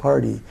 head of the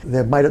party,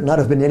 there might not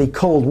have been any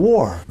Cold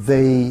War.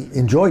 They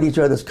enjoyed each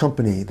other's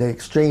company. They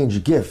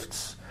exchanged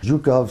gifts.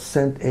 Zhukov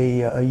sent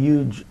a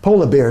huge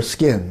polar bear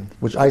skin,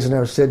 which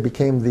Eisenhower said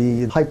became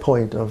the high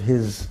point of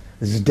his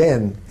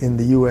den in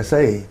the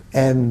USA.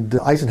 And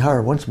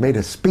Eisenhower once made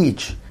a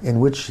speech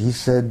in which he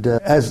said,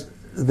 as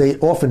they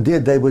often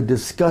did, they would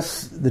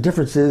discuss the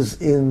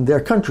differences in their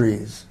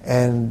countries.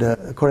 And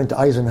according to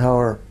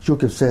Eisenhower,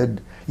 Zhukov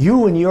said,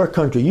 you in your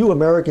country, you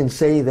Americans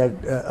say that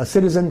a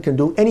citizen can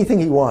do anything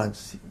he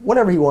wants,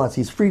 whatever he wants,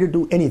 he's free to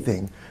do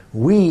anything.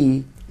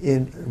 We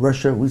in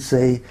Russia, we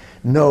say,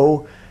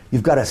 no,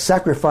 you've got to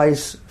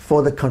sacrifice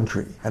for the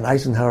country. And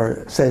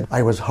Eisenhower said,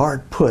 I was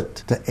hard put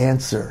to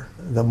answer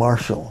the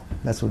Marshal.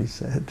 That's what he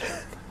said.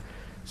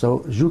 So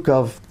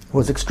Zhukov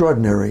was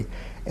extraordinary.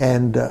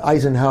 And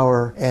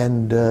Eisenhower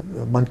and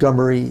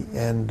Montgomery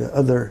and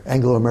other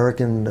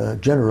Anglo-American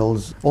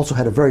generals also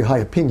had a very high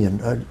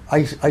opinion.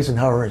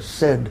 Eisenhower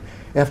said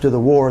after the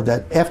war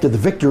that after the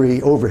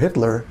victory over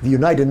Hitler, the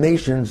United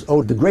Nations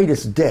owed the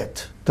greatest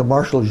debt to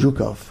Marshal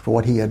Zhukov for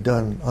what he had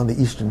done on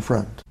the Eastern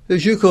Front.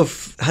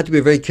 Zhukov had to be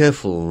very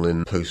careful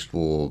in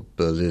post-war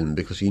Berlin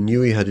because he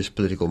knew he had his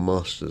political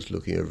masters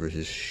looking over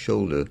his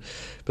shoulder.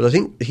 But I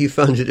think he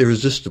found it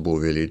irresistible,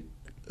 really,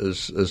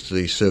 as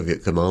the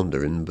Soviet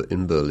commander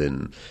in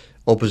Berlin,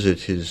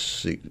 opposite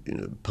his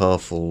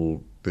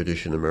powerful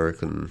British and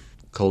American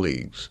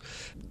colleagues,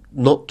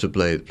 not to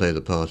play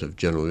the part of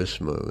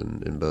Generalissimo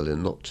in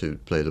Berlin, not to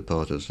play the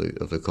part of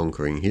the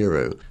conquering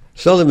hero.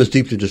 Stalin was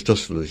deeply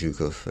distrustful of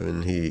Zhukov. I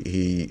mean,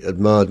 he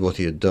admired what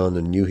he had done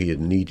and knew he had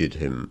needed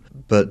him.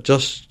 But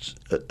just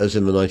as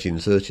in the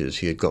 1930s,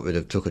 he had got rid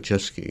of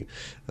Tukhachevsky,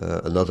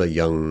 another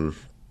young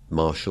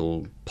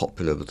marshal,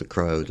 popular with the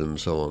crowd and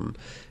so on,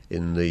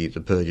 in the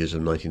purges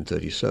of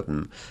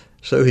 1937.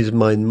 So his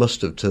mind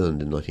must have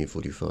turned in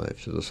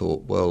 1945 to the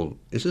thought, well,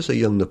 is this a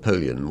young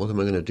Napoleon? What am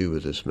I going to do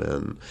with this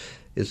man?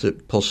 Is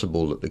it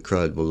possible that the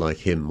crowd will like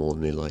him more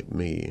than they like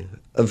me?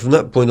 And from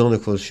that point on,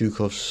 of course,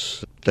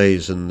 Zhukov's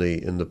days in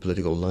the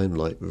political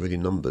limelight were really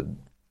numbered.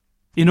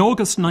 In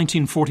August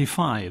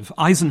 1945,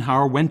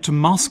 Eisenhower went to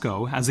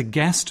Moscow as a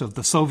guest of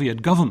the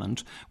Soviet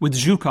government with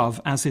Zhukov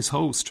as his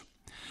host.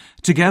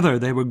 Together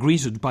they were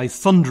greeted by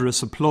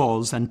thunderous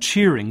applause and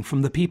cheering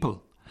from the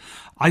people.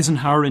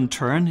 Eisenhower in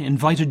turn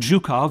invited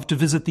Zhukov to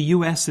visit the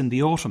US in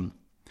the autumn.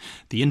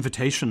 The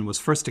invitation was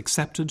first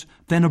accepted,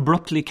 then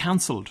abruptly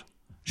cancelled.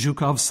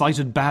 Zhukov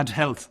cited bad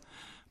health,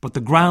 but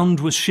the ground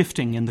was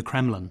shifting in the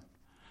Kremlin.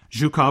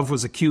 Zhukov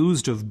was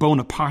accused of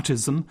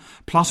Bonapartism,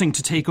 plotting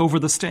to take over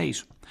the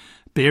state.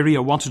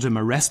 Beria wanted him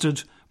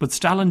arrested, but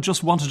Stalin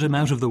just wanted him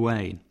out of the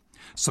way.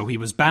 So he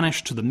was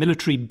banished to the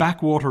military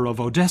backwater of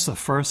Odessa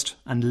first,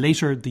 and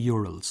later the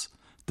Urals.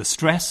 The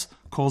stress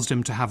caused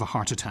him to have a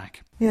heart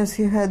attack. Yes,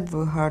 he had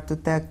a heart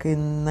attack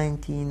in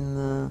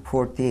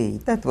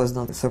 1948. That was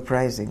not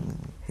surprising.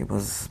 He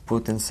was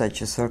put in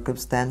such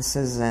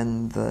circumstances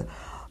and...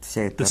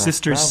 The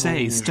sisters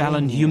say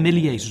Stalin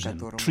humiliated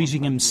him,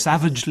 treating him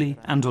savagely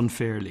and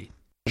unfairly.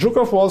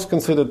 Zhukov was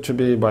considered to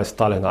be, by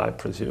Stalin, I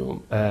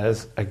presume,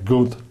 as a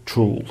good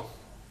tool.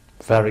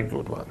 Very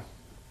good one.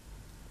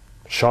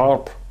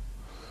 Sharp,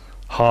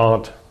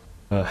 hard,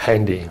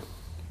 handy,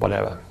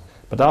 whatever.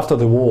 But after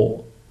the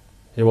war,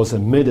 he was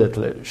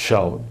immediately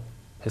shown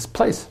his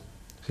place.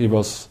 He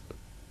was,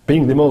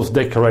 being the most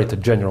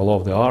decorated general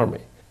of the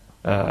army,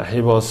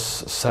 he was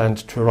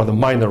sent to a rather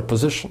minor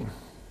position.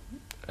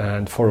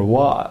 And for a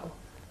while,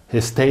 he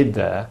stayed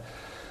there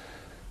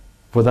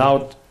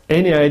without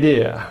any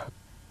idea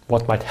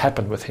what might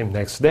happen with him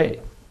next day.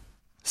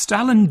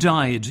 Stalin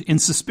died in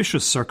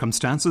suspicious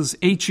circumstances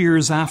 8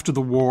 years after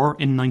the war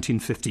in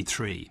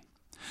 1953.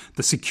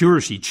 The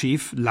security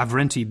chief,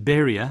 Lavrenti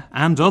Beria,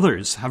 and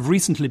others have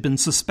recently been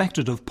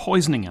suspected of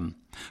poisoning him.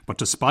 But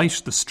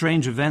despite the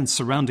strange events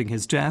surrounding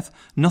his death,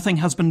 nothing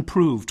has been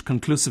proved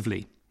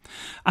conclusively.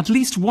 At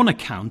least one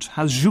account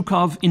has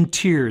Zhukov in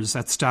tears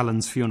at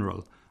Stalin's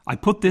funeral. I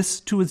put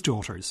this to his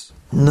daughters.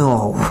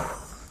 No,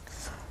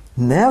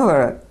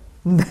 never.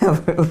 Who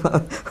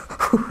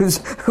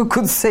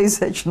could say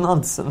such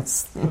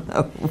nonsense?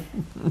 No.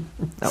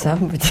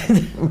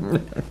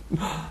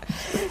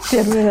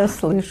 Первый раз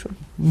слышу.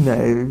 No,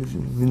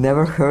 we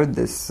never heard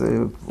this.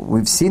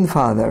 We've seen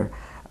father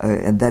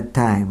at that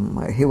time.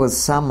 He was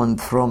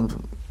summoned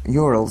from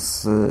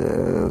Urals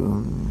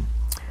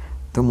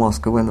to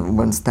Moscow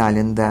when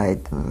Stalin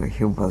died.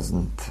 He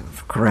wasn't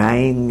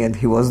crying and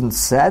he wasn't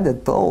sad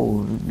at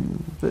all.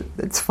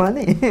 It's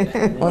funny.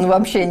 Он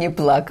вообще не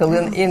плакал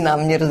и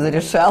нам не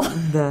разрешал.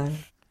 Да.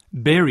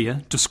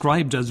 Beria,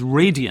 described as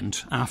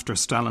radiant after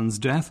Stalin's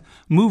death,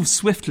 moved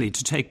swiftly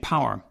to take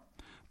power.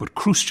 But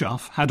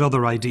Khrushchev had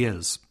other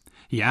ideas.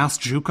 He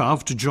asked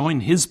Zhukov to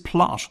join his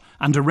plot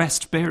and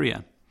arrest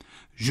Beria.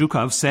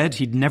 Zhukov said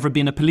he'd never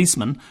been a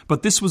policeman,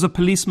 but this was a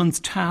policeman's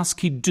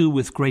task he'd do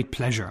with great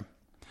pleasure.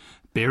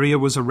 Beria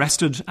was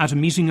arrested at a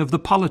meeting of the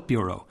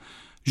Politburo.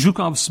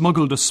 Zhukov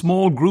smuggled a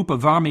small group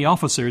of army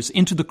officers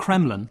into the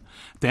Kremlin.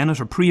 Then, at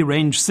a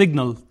prearranged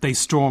signal, they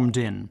stormed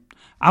in.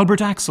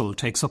 Albert Axel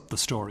takes up the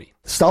story.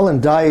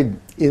 Stalin died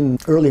in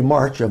early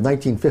March of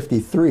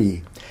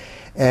 1953,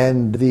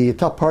 and the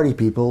top party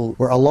people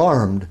were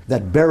alarmed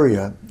that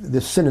Beria,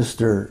 this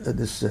sinister,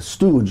 this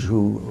stooge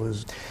who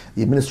was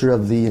the Minister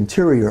of the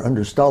Interior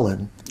under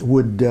Stalin,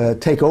 would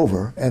take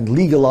over and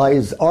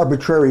legalize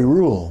arbitrary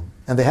rule.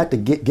 And they had to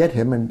get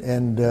him,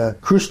 and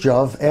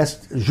Khrushchev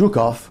asked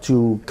Zhukov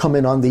to come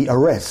in on the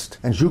arrest.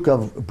 And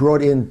Zhukov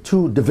brought in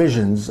 2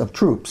 divisions of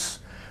troops,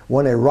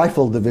 one a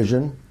rifle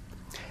division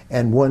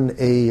and one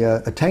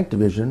a tank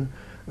division,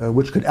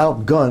 which could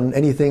outgun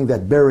anything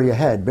that Beria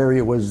had.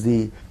 Beria was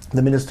the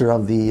Minister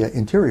of the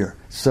Interior.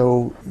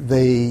 So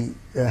they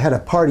had a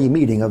party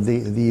meeting of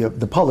the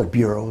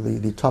Politburo,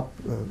 the top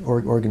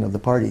organ of the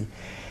party.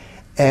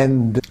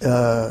 And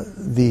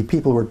the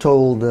people were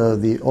told,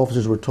 the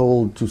officers were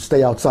told to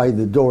stay outside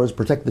the doors,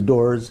 protect the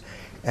doors,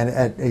 and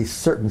at a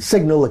certain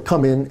signal to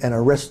come in and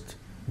arrest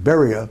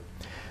Beria.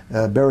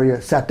 Beria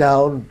sat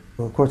down.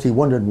 Of course, he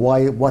wondered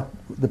what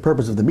the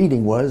purpose of the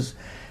meeting was.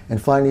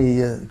 And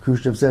finally,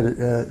 Khrushchev said,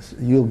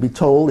 you'll be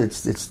told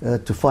it's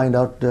to find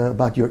out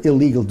about your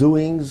illegal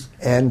doings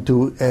and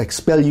to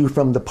expel you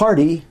from the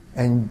party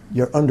and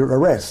you're under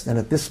arrest. And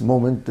at this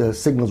moment,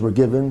 signals were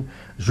given.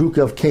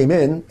 Zhukov came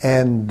in,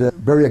 and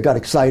Beria got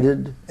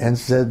excited and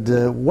said,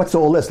 "What's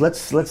all this?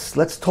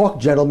 Let's talk,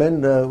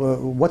 gentlemen.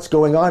 What's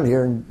going on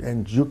here?"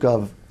 And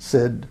Zhukov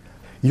said,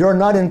 "You're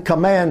not in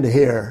command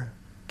here.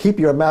 Keep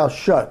your mouth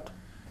shut."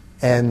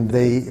 And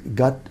they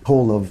got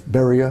hold of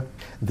Beria.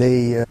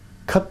 They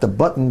cut the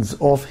buttons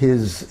off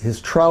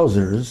his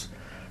trousers,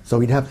 so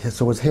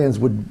his hands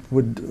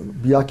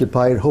would be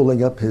occupied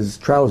holding up his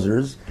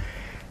trousers,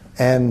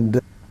 and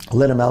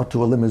led him out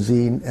to a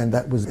limousine, and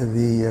that was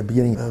the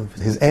beginning of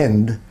his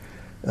end.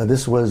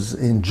 This was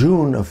in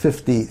June of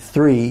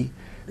 1953.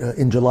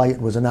 In July it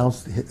was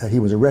announced he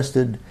was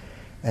arrested,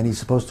 and he's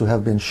supposed to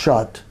have been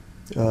shot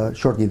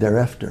shortly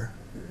thereafter.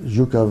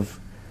 Zhukov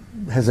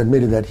has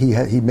admitted that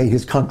he made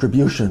his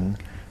contribution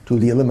to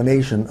the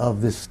elimination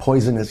of this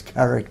poisonous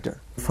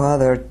character.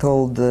 Father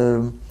told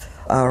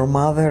our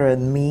mother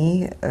and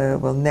me,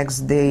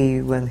 next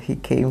day when he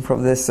came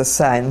from this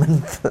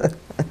assignment,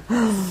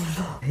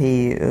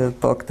 he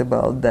talked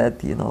about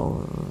that,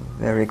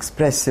 very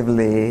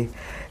expressively.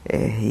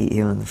 He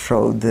even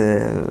showed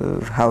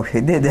how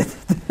he did it.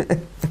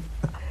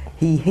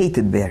 He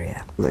hated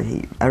Beria.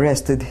 He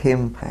arrested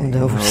him,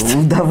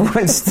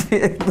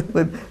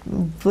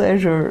 with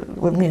pleasure,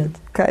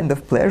 kind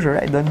of pleasure,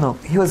 I don't know.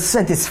 He was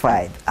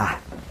satisfied.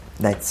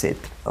 That's it.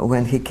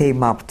 When he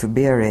came up to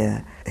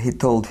Beria, he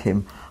told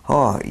him,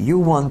 "Oh, you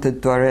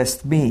wanted to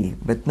arrest me,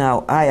 but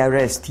now I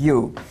arrest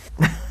you."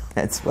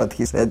 That's what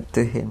he said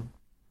to him.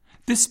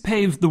 This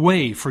paved the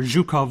way for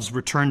Zhukov's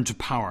return to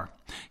power.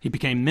 He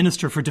became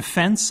Minister for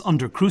Defense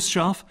under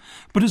Khrushchev,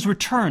 but his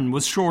return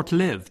was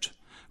short-lived.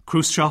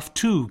 Khrushchev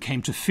too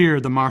came to fear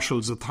the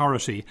Marshal's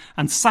authority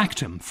and sacked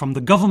him from the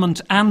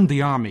government and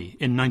the army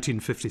in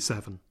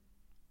 1957.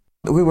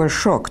 We were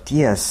shocked,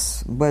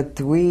 yes,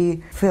 but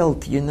we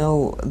felt,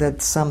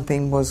 that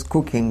something was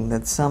cooking,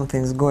 that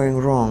something's going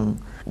wrong.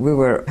 We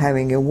were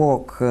having a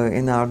walk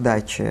in our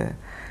dacha,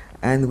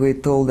 and we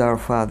told our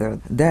father,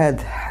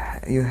 "Dad,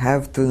 you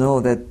have to know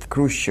that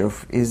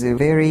Khrushchev is a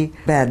very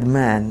bad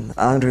man,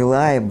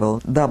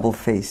 unreliable,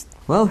 double-faced."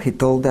 Well, he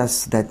told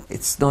us that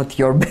it's not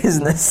your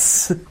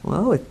business.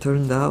 Well, it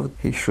turned out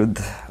he should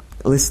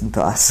listen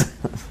to us.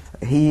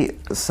 He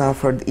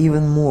suffered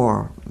even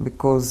more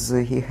because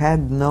he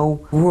had no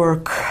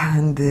work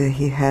and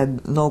he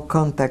had no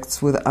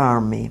contacts with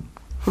army.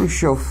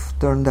 Khrushchev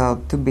turned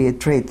out to be a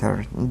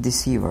traitor,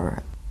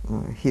 deceiver.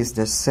 He's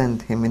just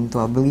sent him into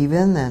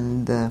oblivion,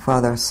 and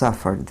father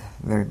suffered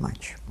very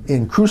much.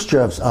 In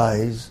Khrushchev's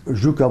eyes,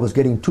 Zhukov was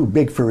getting too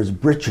big for his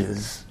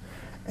britches,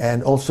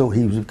 and also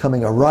he was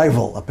becoming a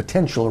rival, a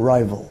potential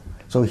rival.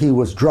 So he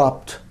was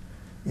dropped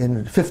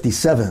in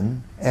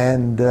 1957,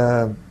 and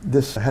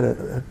this had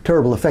a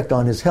terrible effect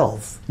on his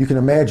health. You can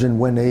imagine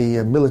when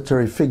a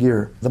military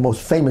figure, the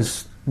most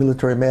famous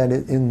military man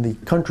in the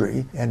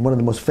country and one of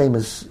the most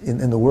famous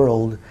in the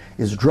world,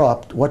 is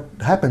dropped, what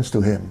happens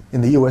to him?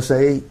 In the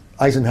USA,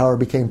 Eisenhower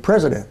became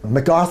president.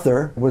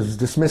 MacArthur was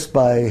dismissed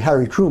by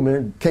Harry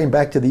Truman, came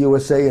back to the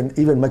USA, and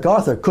even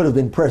MacArthur could have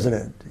been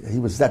president. He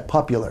was that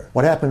popular.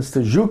 What happens to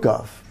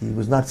Zhukov? He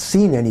was not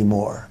seen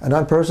anymore. A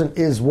non-person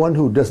is one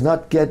who does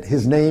not get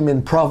his name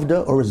in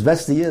Pravda or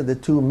Izvestia, the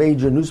two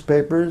major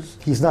newspapers.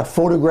 He's not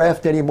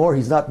photographed anymore.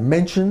 He's not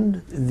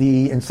mentioned.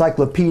 The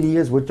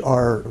encyclopedias, which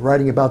are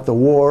writing about the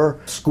war,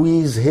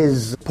 squeeze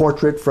his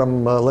portrait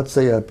from, let's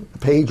say, a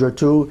page or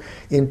two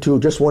into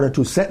just one or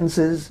two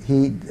sentences.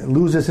 He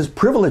loses his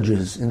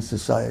privileges in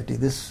society.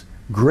 This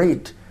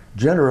great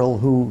general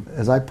who,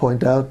 as I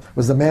point out,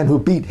 was the man who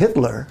beat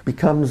Hitler,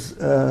 becomes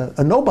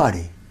a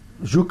nobody.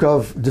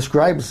 Zhukov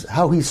describes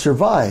how he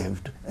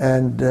survived,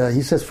 and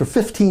he says for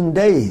 15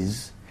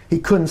 days he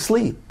couldn't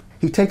sleep.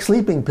 He'd take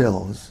sleeping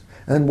pills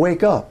and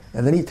wake up,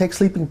 and then he'd take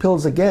sleeping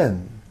pills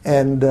again.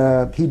 And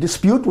he'd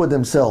dispute with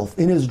himself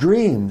in his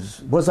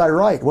dreams. Was I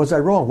right? Was I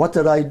wrong? What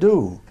did I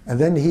do? And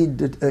then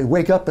he'd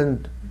wake up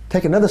and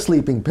take another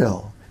sleeping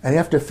pill. And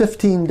after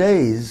 15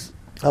 days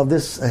of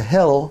this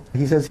hell,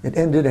 he says it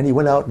ended and he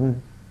went out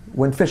and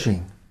went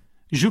fishing.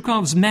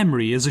 Zhukov's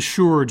memory is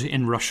assured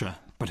in Russia,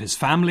 but his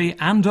family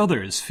and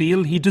others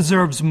feel he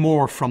deserves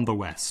more from the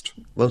West.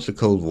 Once the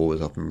Cold War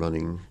was up and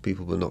running,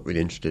 people were not really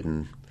interested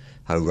in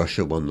how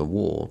Russia won the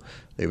war.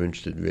 They were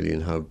interested really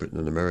in how Britain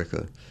and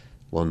America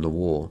won the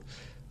war.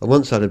 And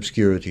once that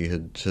obscurity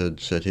had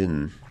set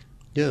in,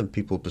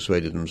 people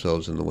persuaded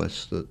themselves in the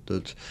West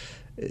that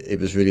it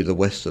was really the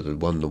West that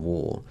had won the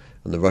war,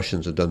 and the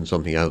Russians had done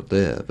something out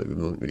there, but we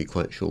weren't really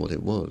quite sure what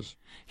it was.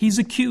 He's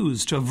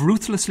accused of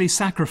ruthlessly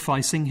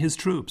sacrificing his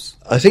troops.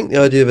 I think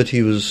the idea that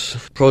he was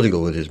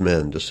prodigal with his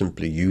men, to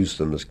simply use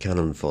them as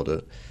cannon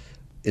fodder,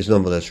 is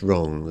nonetheless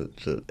wrong.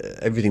 That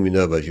everything we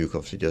know about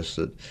Zhukov suggests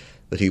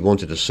that he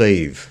wanted to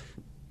save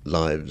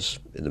lives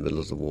in the middle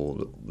of the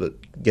war,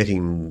 that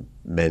getting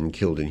men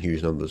killed in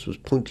huge numbers was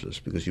pointless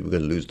because you were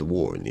going to lose the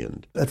war in the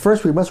end. At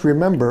first we must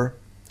remember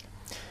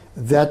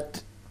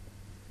that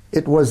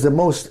it was the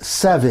most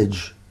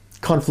savage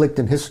conflict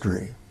in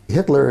history.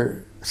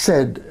 Hitler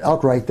said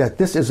outright that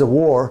this is a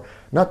war,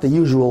 not the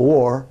usual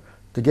war,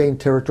 to gain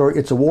territory.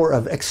 It's a war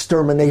of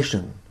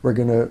extermination. We're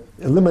going to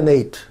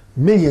eliminate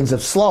millions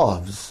of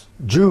Slavs,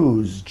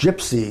 Jews,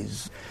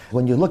 Gypsies.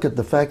 When you look at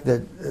the fact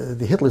that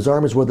the Hitler's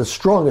armies were the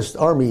strongest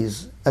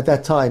armies at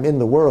that time in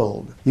the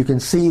world, you can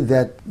see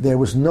that there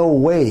was no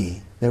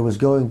way there was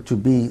going to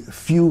be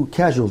few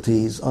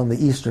casualties on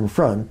the Eastern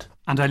Front.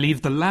 And I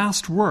leave the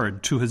last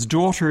word to his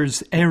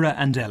daughters Era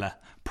and Ella,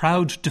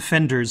 proud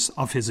defenders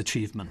of his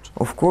achievement.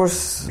 Of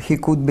course, he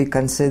could be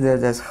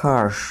considered as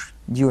harsh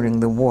during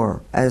the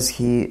war. As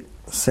he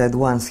said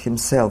once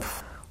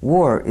himself,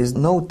 war is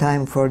no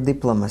time for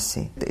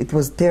diplomacy. It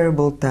was a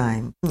terrible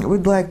time.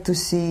 We'd like to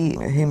see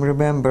him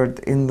remembered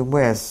in the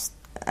West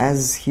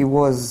as he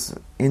was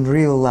in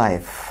real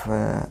life,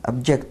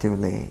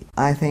 objectively.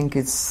 I think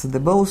it's the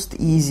most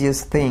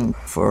easiest thing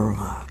for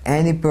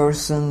any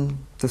person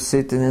to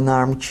sit in an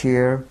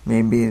armchair,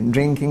 maybe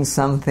drinking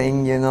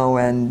something,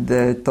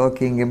 and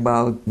talking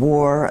about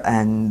war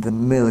and the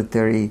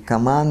military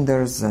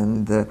commanders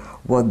and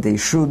what they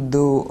should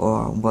do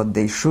or what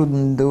they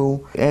shouldn't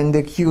do, and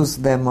accuse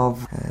them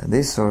of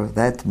this or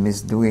that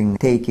misdoing,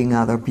 taking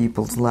other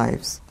people's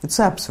lives. It's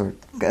absurd.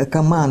 A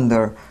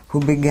commander who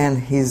began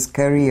his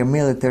career,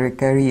 military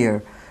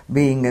career,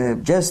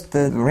 being just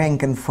a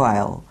rank and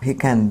file, he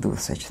can't do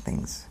such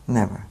things.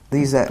 Never.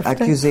 These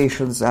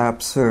accusations are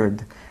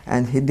absurd,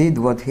 and he did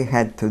what he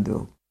had to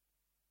do.